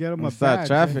gotta get them a Stop badge.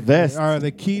 traffic. Vest. Or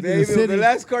the key to They the even- city. the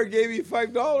last car gave me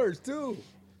 $5 too.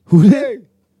 Who did? Hey,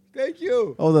 thank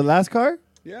you. Oh, the last car?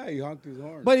 Yeah, he honked his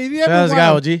horn. But if you Shout out ever to this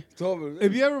guy, want, OG. Told me,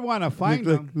 if you ever want to find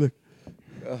Look, them, look.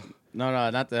 No,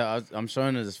 not that. I'm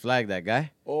showing her this flag, that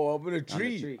guy. oh, up in a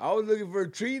tree. tree. I was looking for a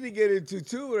tree to get into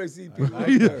too when I see people out there.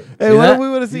 Hey, See what that? if we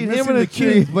would have you're seen him missing in a the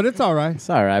tree? keys, but it's all right. It's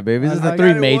all right, baby. This is I the three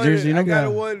got it majors, one- you know. I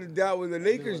got one down when the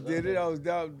Lakers did it. I was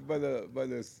down by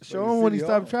the Show him when he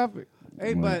stopped traffic.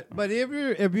 traffic. Hey, but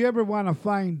if you ever want to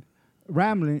find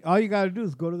Ramlin, all you gotta do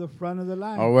is go to the front of the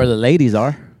line. Or where the ladies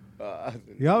are.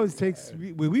 He always takes.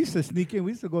 We used to sneak in.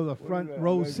 We used to go to the front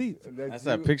row seat. That's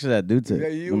that picture that dude took.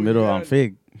 that In you? the middle You on got it?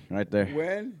 Fig, right there.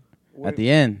 When? At the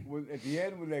end. At the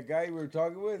end, with that guy we were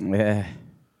talking with, Yeah.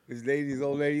 his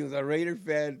old lady was a Raider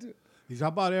fan. Too. He's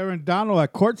talking about Aaron Donald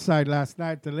at courtside last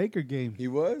night at the Laker game. He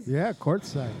was. Yeah,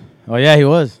 courtside. Oh yeah, he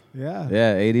was. Yeah.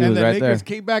 Yeah, AD and was the right there. Lakers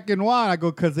came back and won. I go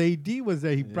because AD was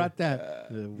there. He brought that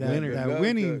winner. that Love,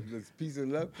 winning. the piece of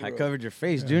love. I for covered your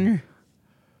face, Junior.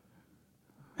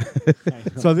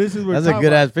 So this is what That's we're a talking good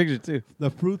about, ass picture too.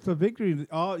 the fruits of victory.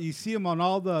 All you see him on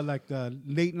all the the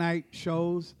late night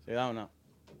shows. I don't know.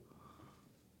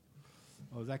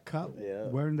 Oh, is that cup? Yeah.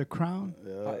 Wearing the crown.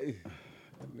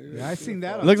 Yeah, I seen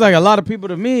that. Looks like a lot of people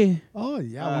to me. Oh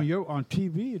yeah, when you're on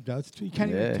TV, it does too. You can't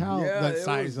Yeah. even tell Yeah, the it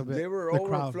size was- of it. They were the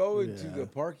crowd. overflowing to the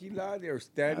parking lot. They were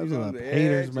standing Those are on the the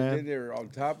haters, edge, man. and then they were on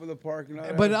top of the parking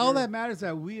lot. But all after. that matters is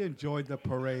that we enjoyed the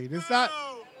parade. It's not.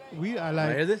 I I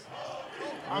like. hear this?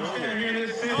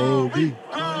 Oh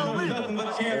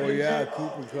yeah,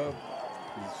 Cooper Cup.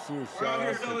 Shoot a shout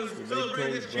out to the late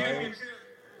coach Brian.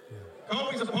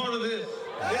 Kobe's a part of this.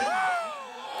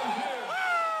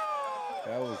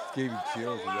 That was gave me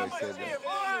chills when I said that.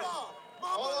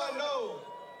 All I know,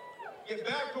 get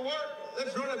back to work.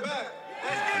 Let's run it back.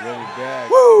 Run it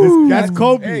back. That's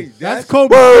Kobe. Hey, that's that's-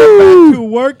 Kobe. Get back to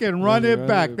work and run it Run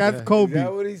back. it That's back. Kobe. Is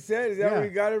that what he said? Is that where Yeah.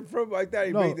 he got it from? I thought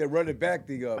he No. made the run it back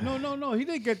thing up. No. He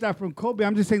didn't get that from Kobe.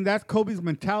 I'm just saying that's Kobe's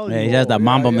mentality. Yeah, he has that yeah,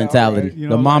 Mamba yeah, mentality. alright. You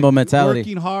The know, Mamba like, mentality.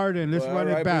 Working hard and let's Well, run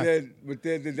it alright, back. But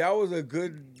then that was a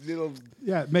good little.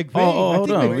 Yeah, McVay. Oh, I hold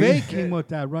think on. McVay Yeah. came with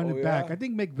that run Oh, it back. yeah? I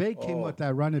think McVay came Oh. with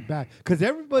that run it back because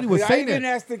everybody was I saying even it.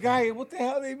 asked the guy, what the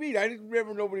hell they mean? I didn't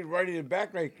remember nobody running it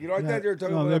back. Like, I Yeah. thought they were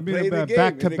talking No, about they mean playing the about game.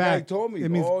 back And to the guy back. told me, It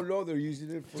means- oh no, they're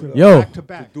using it for the, Yo. Back to to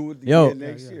back. do it Yo. again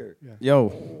next year. Yeah. Yo,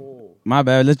 Oh. my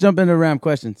bad. Let's jump into Ram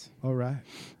questions. All right.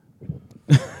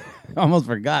 Almost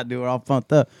forgot, dude. We're all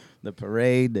pumped up. The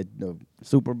parade, the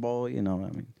Super Bowl, you know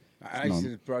what I mean. I No.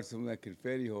 should have brought some of that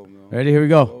confetti home, though. Ready? Here we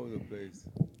go. All over the place.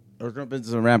 Let's jump into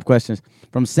some Ram questions.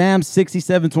 From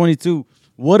Sam6722.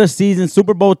 What a season.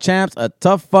 Super Bowl champs. A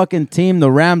tough fucking team.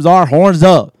 The Rams are. Horns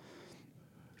up.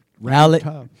 LA,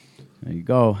 Tough. there you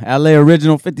go. LA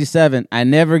Original 57. I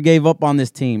never gave up on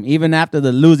this team. Even after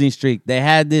the losing streak they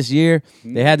had this year.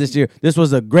 This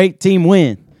was a great team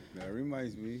win. That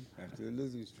reminds me, after the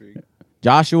losing streak.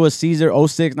 Joshua Caesar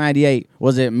 0698.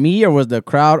 Was it me or was the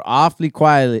crowd awfully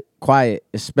quiet,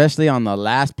 especially on the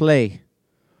last play?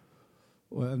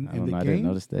 Well, in I don't the know. I didn't game.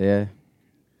 notice that. Yeah.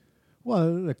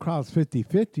 Well, the crowd's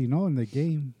 50-50, in the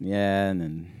game. Yeah, and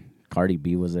then Cardi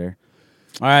B was there.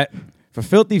 All right. For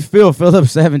Filthy Phil,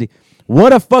 Phillips 70.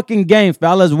 What a fucking game,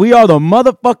 fellas. We are the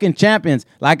motherfucking champions.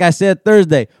 Like I said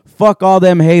Thursday, fuck all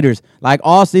them haters. Like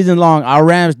all season long, our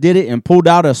Rams did it and pulled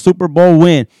out a Super Bowl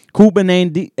win. Coop and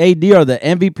AD are the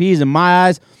MVPs in my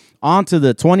eyes. On to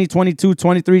the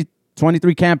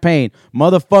 2022-23 campaign.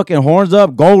 Motherfucking horns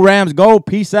up. Go Rams, go.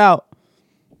 Peace out.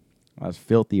 That's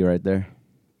filthy right there.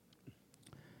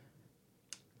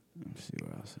 Let's see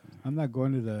what else. I'm not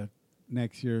going to the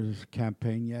next year's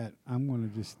campaign yet. I'm going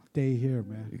to just stay here,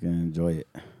 man, You can enjoy it.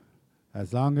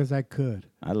 as long as I could.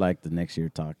 I like the next year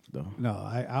talk, though. No,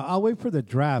 I'll wait for the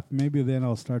draft. Maybe then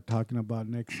I'll start talking about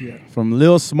next year. From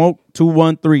Lil Smoke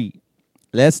 213.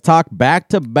 Let's talk back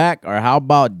to back, or how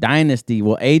about Dynasty?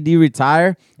 Will AD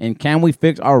retire, and can we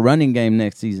fix our running game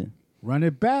next season? Run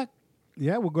it back.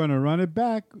 Yeah, we're going to run it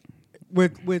back.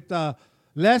 With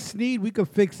less Snead, we could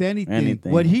fix anything.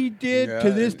 Anything. What he did Yeah,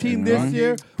 to this and team this running.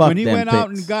 year, Fuck when he them went out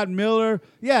picks. and got Miller,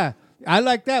 yeah, I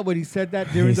like that when he said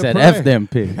that during He the said, parade. F them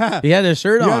picks. Yeah. He had his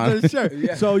shirt He on. had the shirt.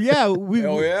 Yeah. So, yeah, we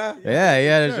Oh, yeah? Yeah, he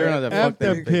had his shirt on. The F fuck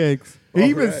them them picks. pigs. He All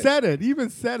even right. said it. We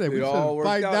It all should worked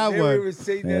find out. that They were one. even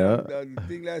saying Yeah. that on the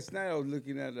thing last night. I was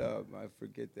looking at, I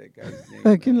forget that guy's name.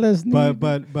 Fucking let's But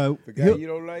The guy he'll- you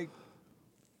don't like,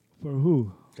 for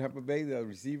who? Tampa Bay, the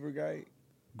receiver guy.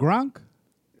 Gronk?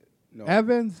 No,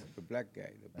 Evans? the black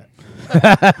guy.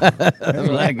 the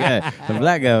black guy. The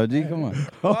black guy. G, come on.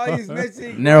 Oh, he's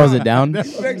missing. Narrows it down.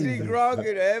 He's mentioning Gronk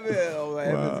and Evans. Oh,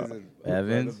 Evans. Is a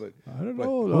Evans? But, I don't but-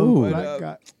 know. Ooh. the but, black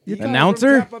guy. he comes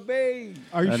Announcer? from Tampa Bay.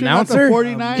 Are you Announcer? sure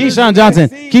not the 49ers? Keyshawn Johnson.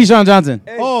 Keyshawn Johnson.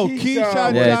 And Oh, Keyshawn Yeah, he's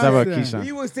talking about Johnson. Keyshawn.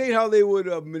 He was saying how they would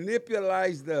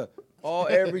manipulate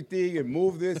everything and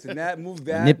move this and that, move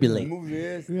that, Manipulate. move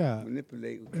this, Yeah.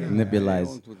 manipulate. Okay. Manipulate. I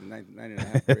owned with the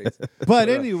 9.5 grades. But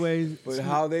anyways, But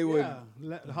how they would,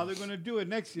 how they're going to do it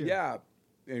next year. yeah.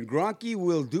 And Gronky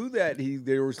will do that.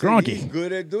 They were saying he's Gronky.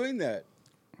 good at doing that.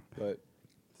 But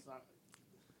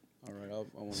all right,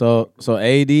 I won't So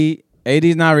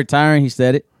AD's not retiring. He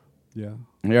said it. Yeah.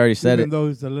 He already said Even it. though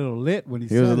he's a little lit when he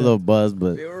He said was a it. little buzzed,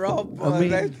 but They were all.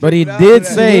 but he did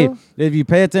say, if you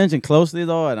pay attention closely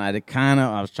though, and I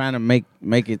was trying to make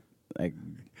it like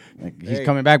he's Hey.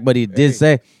 coming back, but he did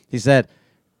say, he said,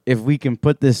 if we can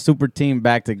put this super team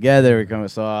back together, we're coming.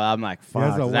 So I'm like, fuck.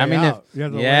 has a Does that way mean out. He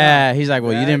has a way yeah, he's like,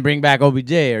 well, you That- didn't bring back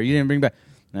OBJ or you didn't bring back,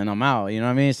 then I'm out. You know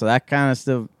what I mean? So that kind of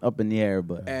still up in the air.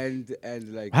 But And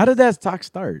like how did that talk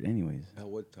start, anyways?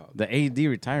 what talk? The AD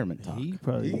retirement talk. He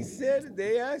probably. He said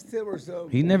they asked him or something.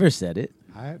 He never said it.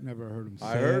 I had never heard him say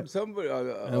I heard it. somebody.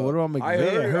 And what about McVay? I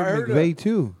heard McVay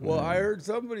too. Well, I heard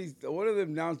somebody, one of them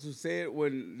announcers say it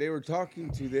when they were talking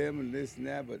to them and this and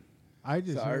that, but I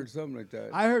just so I heard. heard something like that.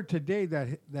 I heard today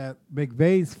that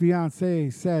McVay's fiance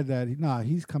said that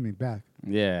he's coming back.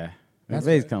 Yeah. That's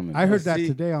McVay's what- coming. I heard that See,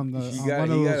 today on he one got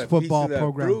of a those piece football of that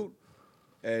programs. fruit,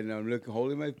 and I'm looking,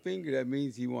 holding my finger. That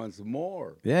means he wants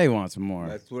more. Yeah, he wants more.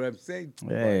 That's what I'm saying.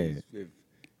 Hey.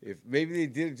 If maybe they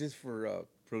did it just for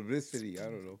publicity, I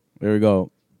don't know. There we go.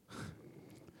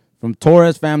 From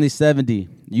Torres Family 70.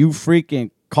 You freaking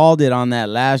called it on that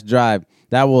last drive.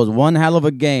 That was one hell of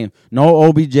a game. No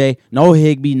OBJ, no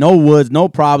Higbee, no Woods, no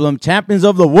problem. Champions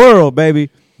of the world, baby.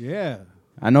 Yeah.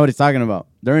 I know what he's talking about.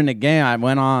 During the game, I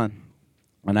went on,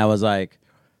 and I was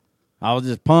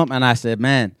just pumped, and I said,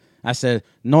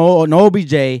 no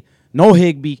OBJ, no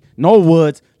Higbee, no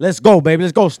Woods. Let's go, baby.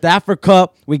 Let's go. Stafford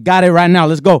Cup. We got it right now.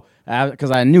 Let's go.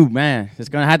 Because I knew, man, it's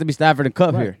going to have to be Stafford and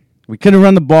Cup here. We couldn't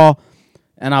run the ball.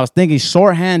 And I was thinking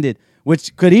shorthanded,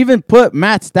 which could even put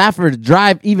Matt Stafford's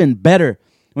drive even better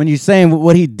when you're saying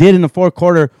what he did in the fourth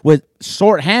quarter was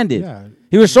shorthanded. Yeah.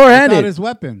 He was shorthanded. Without his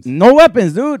weapons. No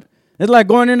weapons, dude. It's like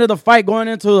going into the fight, going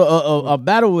into a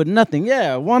battle with nothing.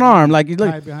 Yeah, one arm. Like, you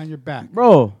look, Tied behind your back.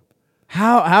 bro,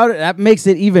 how that makes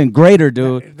it even greater,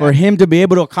 dude, for him to be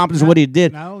able to accomplish what he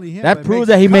did. Not only him, That but it proves makes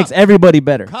that he Cup- makes everybody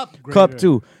better. Cup Cup greater.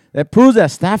 too. That proves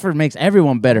that Stafford makes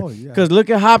everyone better. Oh, yeah. Because look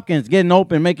at Hopkins getting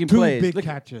open, making 2 plays. big Look-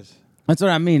 catches. that's what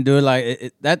I mean, dude.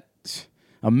 Like that's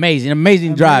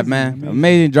amazing drive, man. Amazing.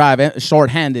 Amazing drive,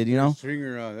 short-handed. You know.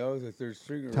 Stringer on. That was a third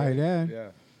stringer. Tight right? end. Yeah.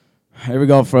 Here we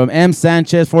go from M.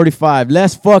 Sanchez 45.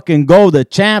 Let's fucking go. The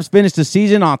champs finish the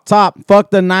season on top.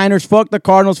 Fuck the Niners. Fuck the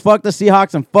Cardinals. Fuck the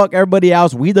Seahawks, and fuck everybody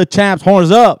else. We the champs.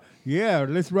 Horns up. Yeah,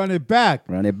 let's run it back.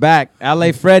 Run it back.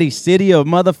 L.A. Freddy, city of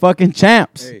motherfucking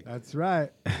champs. Hey, That's right.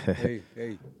 hey.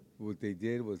 What they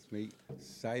did was make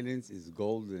silence is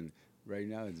golden. Right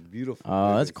now, it's beautiful.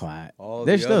 Oh, Because it's quiet. all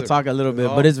They the still other- talk a little bit,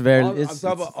 all- but it's very. all- I'm It's,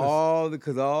 talking about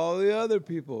because all the other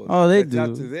people. Oh, they it's up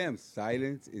do. to them.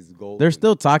 Silence is golden. they're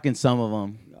still talking, some of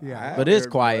them. Yeah. I but haven't it's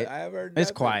heard- quiet. I haven't heard It's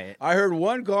nothing. quiet. I heard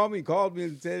one called me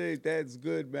and said, "Hey, that's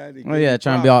good, man." They Oh gave yeah, me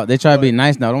trying to be all. They try to be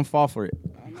nice now. Don't fall for it.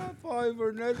 I'm not falling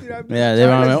for nothing. I'm Yeah, just they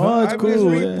trying want to- to- oh, it's I'm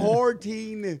cool, just yeah.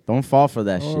 reporting. Don't fall for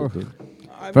that Oh. shit, dude.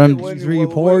 I'm From- when- He's when- when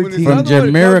reporting. this From other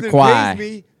one comes and Jamiroquai. pays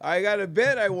me, I got a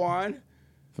bet I won.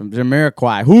 From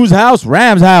Jamiroquai. Whose house?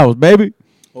 Rams' house, baby.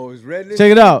 Oh, it's red.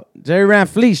 Check it out. Jerry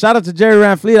Ranfleet. Shout out to Jerry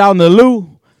Ranfleet out in the Lou.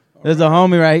 There's a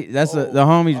homie right. That's the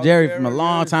homie Oh, Jerry okay, from a right,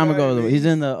 long right, time ago. right. He's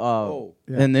in the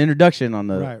Yeah. in the introduction on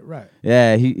the Right.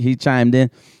 Yeah, he chimed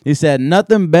in. He said,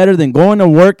 nothing better than going to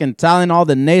work and telling all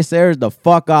the naysayers to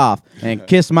fuck off and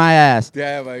kiss my ass.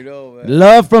 Damn, I know, man.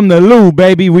 Love from the Lou,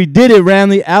 baby. We did it,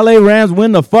 Ramley. LA Rams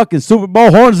win the fucking Super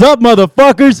Bowl. Horns up,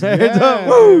 motherfuckers. Yeah, up.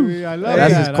 Woo. baby, I love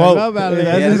That's that. his quote. I love that. Yeah,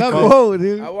 I that's his love quote. it.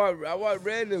 dude. I want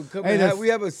Red to come. Hey, and that's- we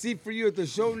have a seat for you at the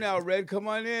show now, Red. Come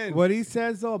on in. What he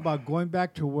says though about going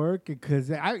back to work, because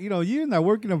you in that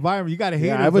working environment, you got to hate.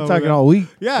 Yeah, I've been talking all week.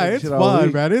 Yeah, Talking it's shit all fun,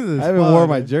 week. man. It is. I haven't fun, worn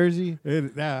my man. jersey.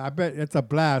 Yeah, I bet it's a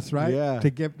blast, right? Yeah. To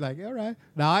get like, all right,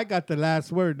 now I got the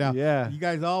last word. Now, Yeah. you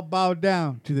guys all bow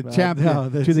down to the Bow champion, down,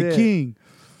 that's to the it. king.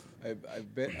 I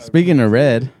bet. Speaking of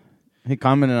Red, he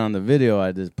commented on the video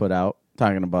I just put out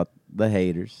talking about the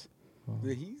haters.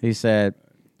 He said,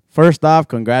 first off,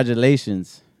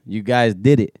 congratulations. You guys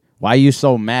did it. Why you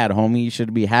so mad, homie? You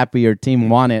should be happy your team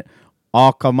won it.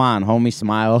 Oh, come on, homie,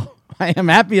 smile. I am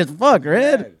happy as fuck,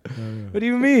 Red. What do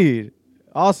you mean?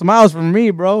 All smiles from me,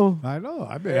 bro. I know.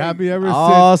 I've been happy ever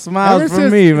All since. smiles ever from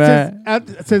since- me, man.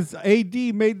 Since AD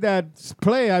made that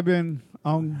play, I've been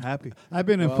Happy. I've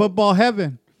been in football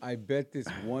heaven. I bet this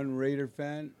one Raider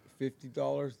fan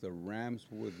 $50 the Rams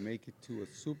would make it to a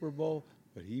Super Bowl,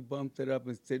 but he bumped it up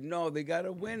and said, "No, they got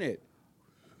to win it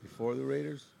before the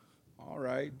Raiders." All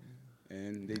right,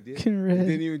 and they did. It Fucking Red.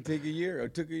 didn't even take a year.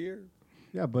 It took a year.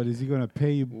 Yeah, but is he gonna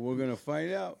pay you? We're gonna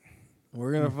find out.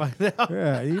 We're gonna find out.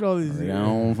 Yeah, you know We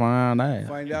don't find out.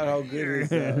 Find out how good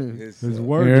his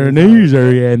work. Your is- knees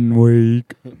are getting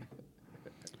weak.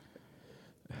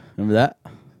 Remember that?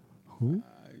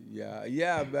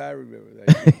 Yeah, but I remember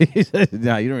that. He said,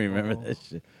 no, you don't remember that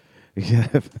shit.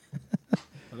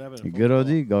 You good,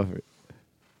 OG? Go for it.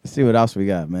 Let's see what else we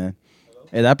got, man.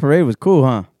 Hey, that parade was cool,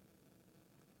 huh?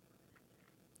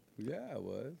 Yeah, it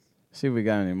was. See if we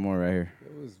got any more right here.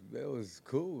 It was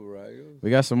cool, right? It was, We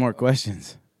got some more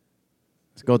questions.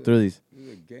 Let's go through these. it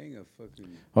was a gang of fucking.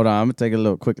 Hold on, I'm gonna take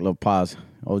a quick little pause.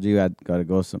 OG, gotta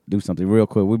go do something real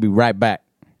quick. We'll be right back.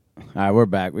 All right, we're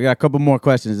back. We got a couple more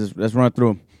questions. Let's run through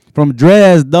them. From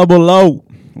Drez Double O.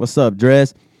 What's up,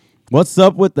 Drez? What's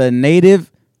up with the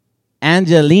native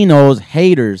Angelinos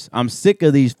haters? I'm sick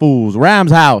of these fools.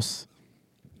 Rams house.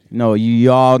 No,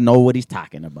 you all know what he's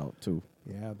talking about too.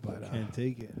 Yeah, but Can't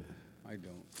take it. I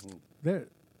don't. they're-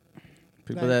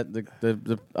 People that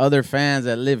the other fans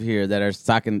that live here that are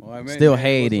talking, Oh, I meant still natives.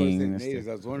 hating. Natives.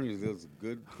 I was wondering if those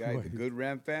good guys, the good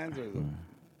Ram fans, or the,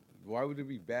 why would it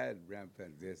be bad Ram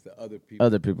fans? It's the other people.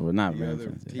 Other people, not the Ram other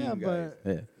fans. team yeah, guys. but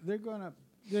Yeah. they're gonna.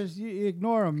 Just you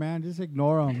ignore them, man. Just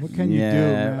ignore them. What can you do, Yeah,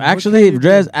 man? What actually, can you do?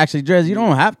 Drez, you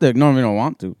don't have to ignore them if you don't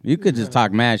want to. You could just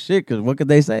talk mad shit, because what could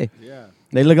they say? Yeah,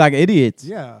 They look like idiots.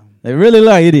 Yeah, They really look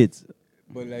like idiots.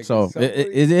 but like So if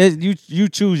somebody- you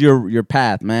choose your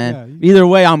path, man. Yeah, Either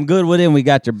way, I'm good with it, and we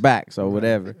got your back, so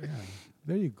whatever.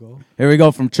 there you go. Here we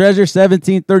go. From Treasure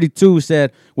 1732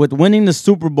 said, with winning the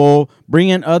Super Bowl,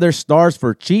 bringing other stars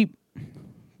for cheap.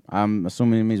 I'm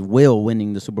assuming it means will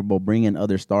winning the Super Bowl, bringing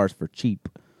other stars for cheap.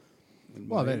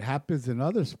 Well, that happens in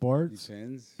other sports.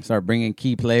 Depends. Start bringing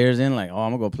key players in, like, oh,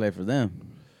 I'm gonna go play for them.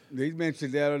 They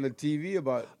mentioned that on the TV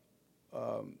about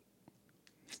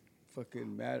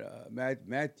fucking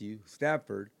Matthew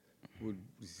Stafford.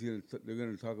 They're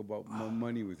going to talk about more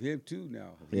money with him too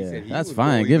now. He Yeah, said he that's would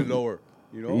fine. go Give- even lower.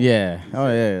 You know? Yeah. Oh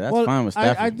yeah, that's Well, fine with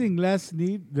Stafford. I think less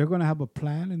need. They're going to have a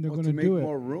plan and they're Well, going to to make do it.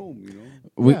 more room. You know.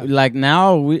 we yeah. like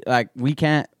now we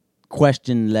can't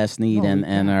question Les Snead No, and we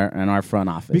can't. our front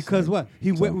office Because what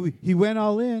he went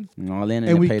all in all in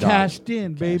and it we paid off. cashed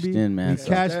in, baby. Cashed in, man. We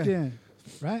cashed in,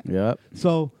 right? Yep.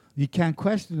 So you can't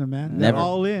question them, man. They're Never.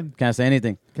 all in. Can't say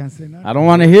anything. Can't say nothing. I don't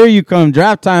want to hear you come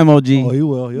draft time, OG. Oh, he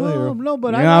will. He'll hear No, him. no,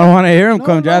 but Yeah, I don't want to hear him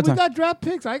come draft We time. got draft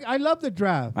picks. I love the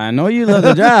draft. I know you love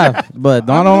the draft, but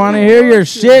I I'm don't want to looking hear forward your to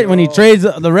shit it. when he trades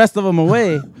the rest of them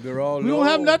away. They're all We low. don't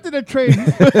have nothing to trade.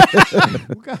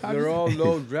 They're all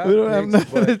low draft We don't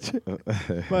have picks, nothing.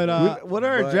 but But What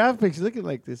are our but- draft picks looking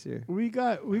like this year? we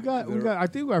got. I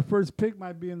think our first pick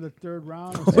might be in the third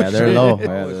round. Or Yeah, they're low. I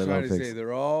Yeah, was they're trying low to picks. say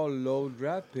they're all low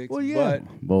draft picks. Well, yeah.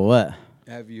 But what?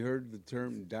 But have you heard the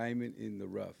term diamond in the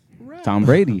rough? Right. Tom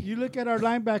Brady, You look at our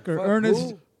linebacker, Fuck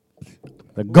Ernest. who?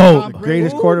 the GOAT. Tom Brady.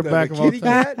 Greatest Who? quarterback the of all kitty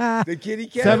time. cat. The kitty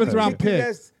cat. Seventh round Kicked his pick.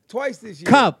 ass twice this year.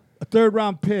 Cup, a third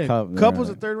round pick. Cup was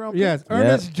a third round pick. Yes,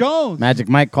 Ernest Jones. Magic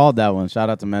Mike called that one. Shout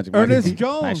out to Magic Mike. Ernest I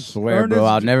Jones. swear, bro,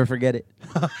 Ernest I'll never forget it.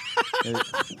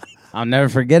 I'll never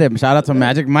forget it. Shout out to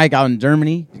Magic Mike out in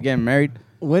Germany. He's getting married.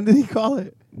 When did he call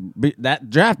it? That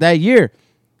draft that year.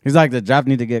 He's like,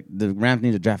 the Rams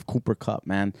need to draft Cooper Cup,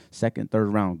 man. Second, third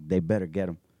round. They better get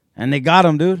him. And they got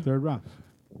him, dude. Third round.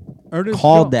 Ernest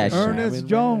Called Jones. that shit. Ernest Diamond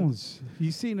Jones.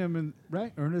 You seen him in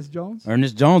right? Ernest Jones.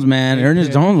 Ernest Jones, man. Late Ernest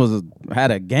pick. Jones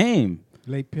had a game.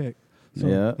 Late pick. So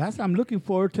Yeah. I'm looking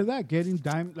forward to that. Getting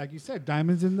diamond, like you said,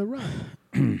 diamonds in the rough.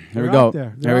 Here we They're go. out there.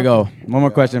 Here They're we out go. One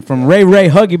more question from Ray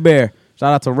Huggy Bear.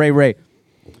 Shout out to Ray.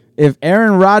 If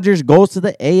Aaron Rodgers goes to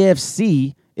the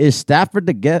AFC, is Stafford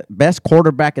the best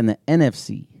quarterback in the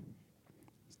NFC?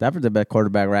 Stafford's the best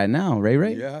quarterback right now.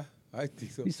 Ray. Yeah, I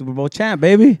think so. He's Super Bowl champ,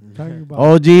 baby. Talking about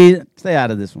OG, stay out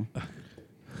of this one.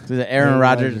 To the Aaron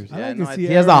Rodgers. Rodgers. I Yeah, like no, to see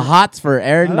he has the Aaron- hots for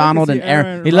Aaron I like to Donald see and Aaron.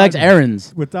 Aaron He likes Rodgers.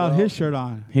 Aaron's. without his shirt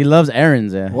on. He loves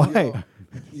Aaron's, yeah. Why?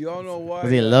 You all know why?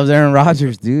 'Cause he loves Aaron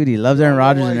Rodgers, dude. He loves Aaron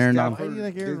Rodgers and Aaron Donald. Why do you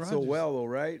like Aaron did so Rodgers? well, though,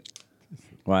 right?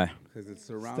 Why? Because it's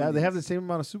surroundings. They have the same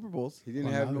amount of Super Bowls. He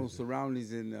didn't have no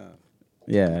surroundings in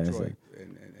Yeah. it's Detroit. like-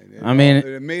 And I mean-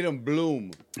 it made him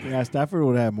bloom. Yeah, Stafford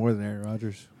would have more than Aaron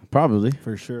Rodgers probably.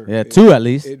 for sure. Yeah, two at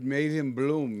least. It made him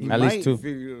bloom. At least might. two.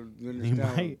 You understand what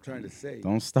I'm might. trying to say?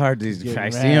 Don't start these. getting I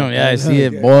see mad. him. Yeah, I see Yeah,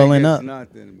 it boiling I guess up.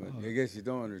 Not then, but I guess you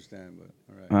don't understand. But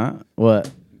all right. Huh?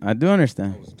 What? I do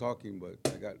understand. I was talking, but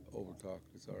I got overtalked.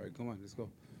 It's all right. Come on, let's go.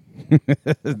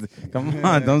 Come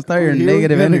on, don't start your Here we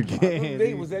negative go energy.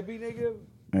 again. Was that be negative?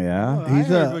 Yeah. I He's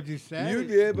heard a- what you said. You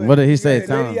did. But What did he say? Yeah,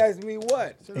 Tell then him. he asked me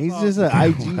what. He's just an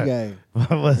IG guy. What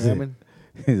was it? Ramen.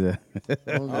 He's a-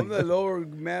 I'm the lower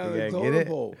man of the Yeah, get totem it?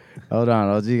 pole. Hold on,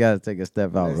 OG, you gotta take a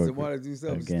step out. Unless real they want to do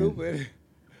something Again. stupid.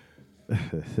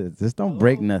 Just don't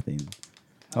break nothing.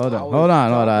 Hold I on, was hold on.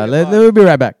 talking Let about- me be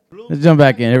right back. Let's jump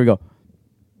back in. Here we go.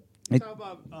 Talk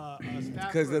about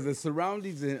Because of the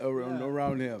surroundings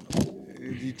around him.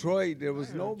 In Detroit, there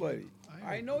was nobody.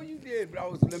 I know you did, but I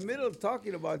was in the middle of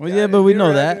talking about Well, that. yeah, but and we we know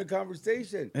were that. having a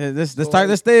conversation. Let's So- talk.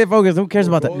 Let's stay focused. Who cares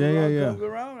about What that? goes around yeah. comes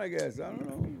around, I guess. I don't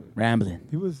know. Rambling,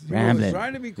 he was rambling.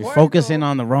 trying to be You're quiet, focusing though.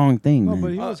 on the wrong thing, No, man.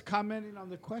 but he was commenting on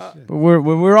the question. But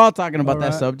we're all talking about All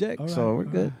that right, subject, all so right, we're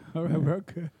good. All right, we're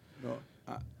good. No,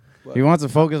 but- He wants to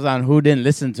focus on who didn't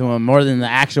listen to him more than the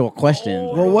actual question.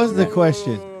 What was the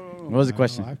question? What was the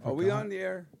question? Are we on the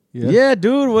air? Yeah,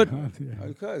 dude. What?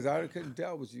 Because I couldn't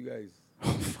tell with you guys.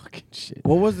 Fucking shit.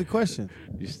 What was the question?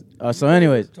 So,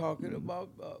 anyways, Talking about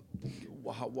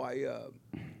why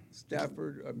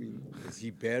Stafford, I mean, is he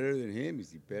better than him?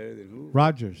 Is he better than who?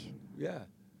 Rogers. Yeah.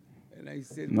 And I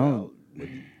said, No. well, but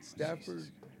Stafford,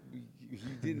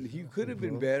 he could have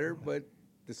been better, but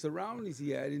the surroundings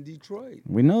he had in Detroit.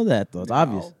 we know that though. It's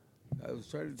obvious. Now, I was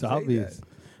trying to It's say obvious. that.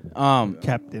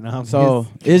 Captain Obvious. So,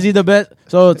 is he the best?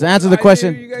 So, to answer the I didn't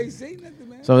question, hear you guys say nothing,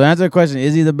 man. so to answer the question,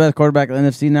 is he the best quarterback in the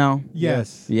NFC now?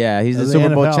 Yes. Yeah, he's the Of the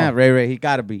Super Bowl NFL. champ. Ray, he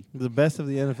gotta be. the best of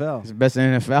the He's NFL. the best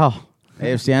in the NFL.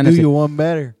 AFC and Do NFC. you one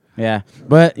better? Yeah,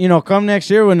 but come next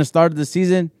year when the start of the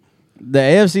season, the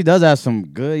AFC does have some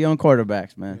good young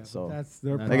quarterbacks, man. So That's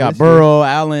their they problem. got Burrow,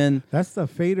 Allen. That's the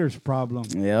Faders' problem.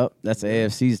 Yep, that's the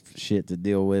AFC's shit to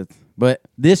deal with. But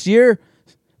this year,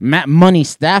 Matthew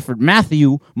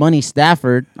Money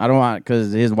Stafford. I don't want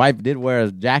because his wife did wear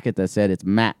a jacket that said it's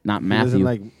Matt, not He doesn't Matthew.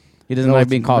 like. He doesn't No, like it's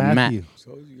being called Matthew. Matt.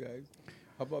 Told you guys.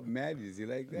 How about Maddie? Does he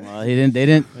like that? Well, they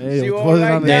didn't. Hey, She it won't wasn't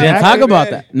like on the They that. didn't jacket. talk about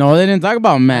that. No, they didn't talk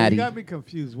about You Maddie. got me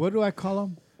confused. What do I call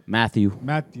him? Matthew.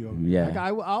 Matthew. Yeah. Like,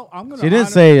 I'm gonna. She didn't honor-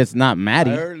 say it's not I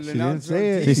Maddie. heard an She didn't announcer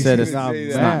say on it. TV She said say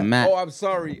it's that. not Matt. Oh, I'm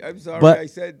sorry. But- I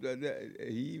said that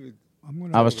he even. I'm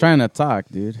gonna. I was trying to talk,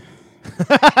 dude.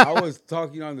 I was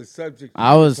talking on the subject.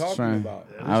 I you were was talking trying. about.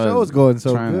 I show was going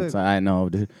so trying to good. talk- I know,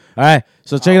 dude. All right,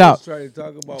 so check it I out. was trying to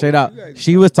talk about Check it what out. you guys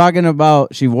She was talking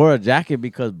about she wore a jacket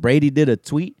because Brady did a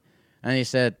tweet, and he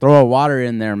said, "Throw a water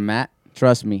in there, Matt.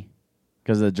 Trust me,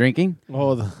 because of the drinking."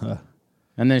 Oh, the,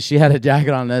 And then she had a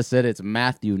jacket on that said it's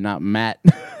Matthew, not Matt.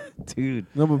 Dude,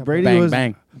 no, but Brady Bang, was.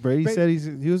 bang. Brady said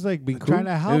he was like being cool. trying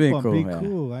to help Be him. cool, Be yeah.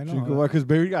 cool. I know. Because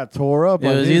Brady got tore up. it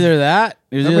on was his- either that.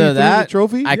 It was Remember he either threw the that.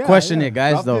 trophy? I Yeah, question yeah. it,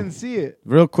 guys. Ralph Though, didn't see it.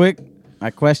 real quick,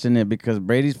 I question it because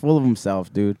Brady's full of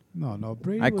himself, dude. No.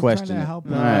 Brady I was question trying to it. help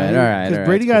All him. right, all right. Because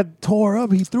Brady got tore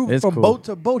up. He threw It's from cool. boat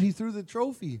to boat. He threw the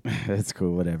trophy. It's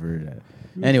cool, whatever. He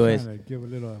was Anyways, trying to give a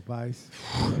little advice.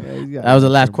 that was the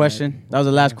last question. That was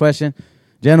the last question,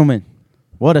 gentlemen.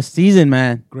 What a season,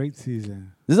 man! Great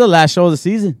season, This is the last show of the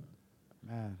season.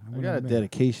 man. I'm I gonna got a admit.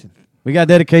 dedication. We got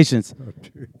dedications.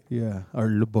 Yeah, our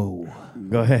Lebo.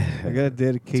 Go I ahead. got a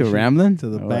dedication To Ramblin? to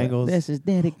the Or what? Bengals. This is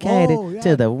dedicated Oh, yeah.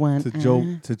 to the one.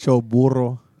 to Joe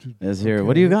Burrow. Let's hear it.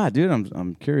 What do you got, dude?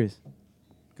 I'm curious.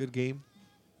 Good game.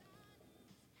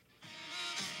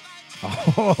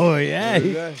 Oh yeah, What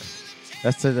is that?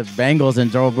 that's to the Bengals and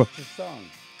Joe. What's the song?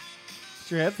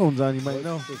 Put your headphones on. You might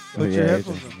know. What's the song? Put Oh, your yeah,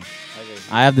 headphones on.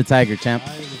 I have the Tiger champ.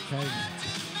 I was excited.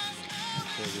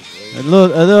 A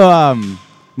little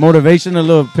motivation, a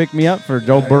little pick me up for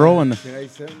Joe Burrow and Can I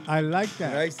say, I like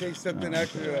can I that. say something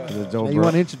after? the Joe Hey, you Burrow.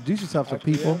 want to introduce yourself to after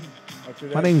people? that? After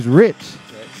My that? name's Rich.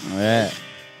 Yeah,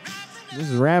 This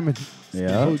is Ramen.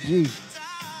 yeah. OG.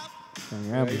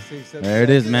 Can I Ramen. say something There it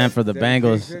is, after man, that? for the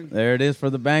Bengals. Dedication? There it is for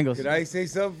the Could Bengals. I say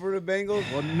something for the Bengals?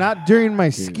 Well, not during my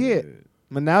skit,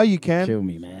 but now you can. Kill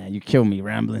me, man. You kill me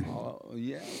rambling. Oh,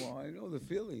 yeah, well, I know the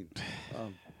feeling.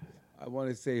 I want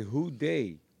to say who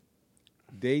they?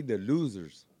 They the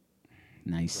losers.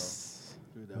 Nice,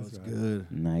 That was good.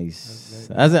 nice.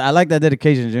 I like that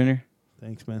dedication, Junior.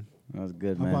 Thanks, man. That was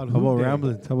good, How man. about How about Who Dey?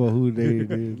 Ramblin'? How about who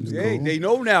they? Hey, they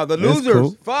know now. The That's losers.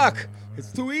 cool. Fuck.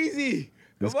 It's too easy.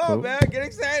 That's Come on, cool. man. Get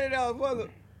excited now. Mother.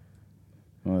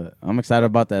 Well, I'm excited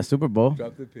about that Super Bowl.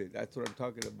 Drop the pin. That's what I'm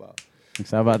talking about.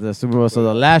 Excited about the Super Bowl. So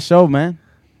the last show, man.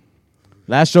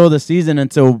 Last show of the season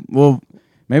until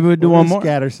maybe we'll do one more.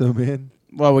 Scatter some in.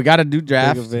 Well, we got to do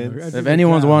drafts. Big events. If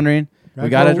anyone's wondering, we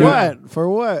got to For do. what? For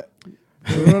what?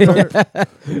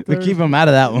 We keep them out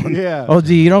of that one. Yeah. Oh,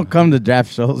 gee, you don't come to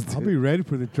draft shows. I'll dude. be ready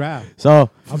for the draft. So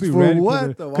I'll be For ready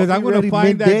what, though? Because I'll I'm be going ready to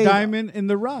find midday. that diamond in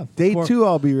the rough. Day For- 2,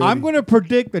 I'll be ready. I'm going to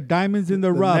predict the diamonds in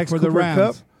the rough next for the Cooper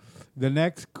Rams. Cup? The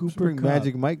next Cooper bring Cup.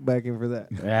 Magic Mike back in for that.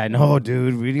 yeah, I know,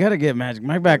 dude. We got to get Magic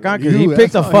Mike back on because You, he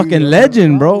picked a that's all you fucking know.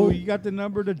 legend, Oh, bro. you got the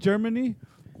number to Germany?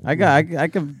 I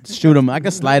can shoot him. I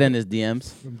can slide in his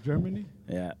DMs. From Germany?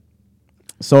 Yeah.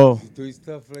 So Doing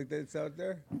stuff like that's out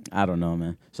there. I don't know,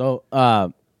 man. So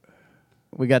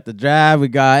we got the draft. We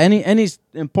got any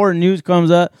important news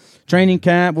comes up. Training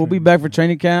camp. We'll be back for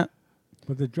training camp.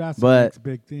 But the draft's the But next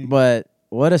big thing. but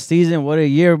what a season! What a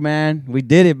year, man! We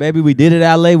did it, baby. We did it,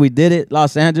 LA. We did it,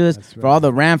 Los Angeles. That's For all right.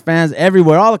 the Ram fans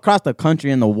everywhere, all across the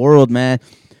country and the world, man.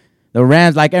 The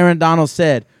Rams, like Aaron Donald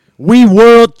said, we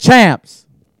world champs.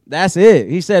 That's it.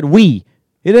 He said we.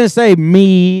 He didn't say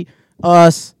me,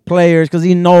 us, players, because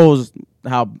he knows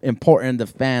how important the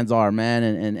fans are, man,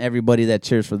 and everybody that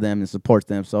cheers for them and supports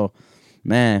them. So,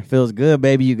 man, feels good,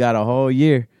 baby. You got a whole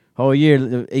year.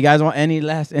 You guys want any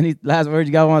last words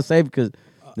you guys want to say? Because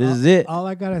this is it. All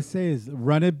I got to say is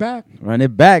run it back. Run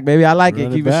it back, baby. I like it.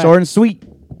 Run it Keep it back. short and sweet.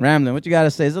 Ramblin', what you got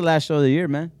to say? It's the last show of the year,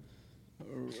 man.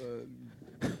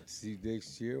 See you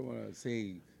next year. I want to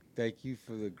say thank you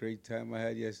for the great time I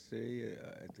had yesterday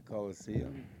at the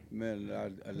Coliseum. Met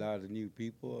a lot of new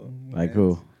people. Like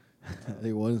friends. who?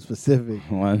 They wasn't specific.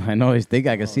 Well, I know. I think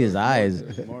I can see his eyes.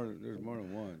 There's more than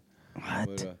one.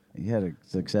 What? But, You had a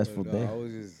successful But, day. I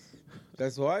was just.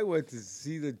 That's why I went to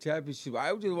see the championship.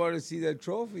 I just wanted to see that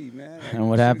trophy, man. I And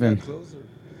what should've got happened? Closer.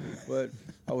 But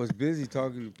I was busy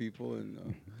talking to people,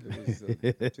 and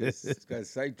it was just got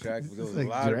sidetracked. But there was a like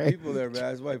lot Dre. of people there, man.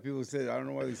 That's why people said, I don't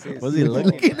know why they say it. Was he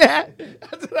looking at?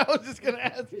 That's what I was just gonna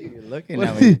ask you. You're looking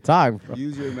at me you talk, bro.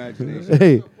 Use your imagination.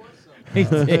 Hey, He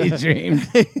daydreams.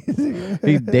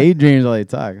 He daydreams while he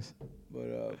talks.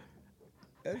 But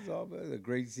that's all, man. A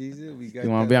great season. We got. You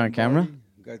wanna that be on camera? Lombardi-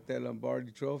 Got that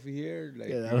Lombardi trophy here. Like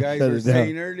Yeah, you that'll guys shut were it down.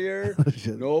 saying earlier, Shut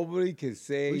it. nobody can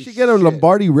say. we should get a shit.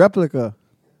 Lombardi replica.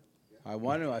 I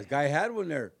want to. A guy had one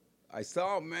there. I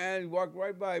saw him, man. He walked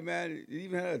right by, man. It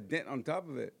even had a dent on top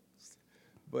of it.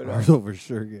 But Ours will for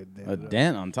sure get A dented.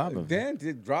 dent on top a of it. dent,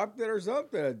 it dropped it or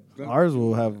something. Ours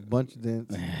will have a bunch of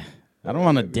dents. I don't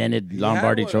want a dented He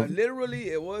Lombardi had one. trophy. Literally,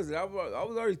 it was. I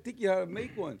was already thinking how to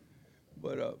make one.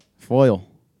 But Foil.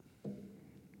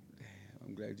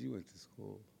 I'm glad you went to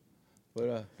school.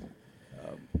 But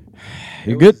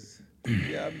You it good, was-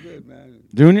 yeah, I'm good, man.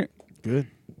 Junior? Good.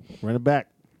 Run it back.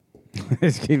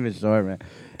 Let's keep it short, man.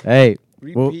 Hey,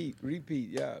 well, Repeat,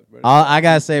 yeah. brother. I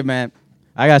gotta say, man.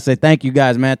 I gotta say thank you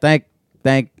guys, man. Thank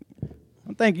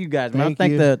you guys, man.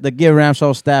 Thank you. The Give Ram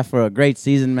Show staff for a great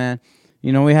season, man.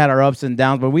 You know, we had our ups and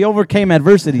downs, but we overcame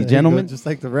adversity, There you go, gentlemen. just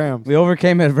like the Rams. We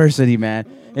overcame adversity, man.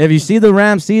 If you see the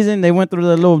Rams season, they went through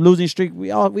the little losing streak. We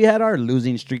had our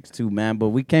losing streaks too, man. But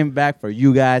we came back for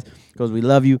you guys because we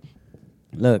love you.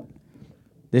 Look,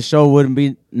 this show wouldn't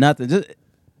be nothing.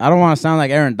 I don't want to sound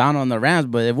like Aaron Donald and the Rams,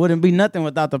 but it wouldn't be nothing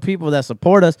without the people that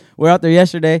support us. We're out there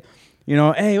yesterday. You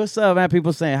know, hey, what's up, man?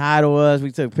 People saying hi to us.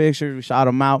 We took pictures. We shot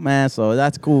them out, man. So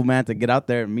that's cool, man, to get out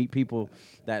there and meet people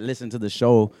that listen to the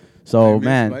show. So, I missed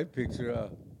man. my picture.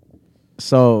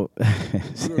 So,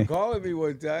 You were calling me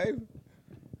one time.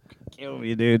 kill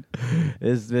me, dude.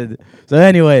 It's been so.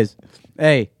 Anyways,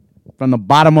 hey, from the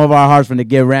bottom of our hearts, from the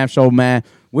Give Ram Show, man,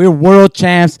 we're world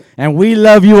champs, and we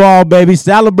love you all, baby.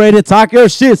 Celebrate it, talk your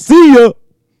shit. See ya.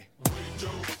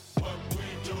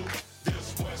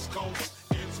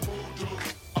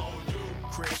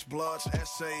 Crips, Bloods,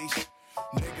 essays,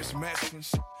 niggas,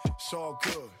 Mexicans, it's all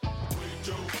good. We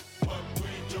do what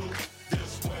we do,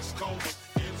 this West Coast.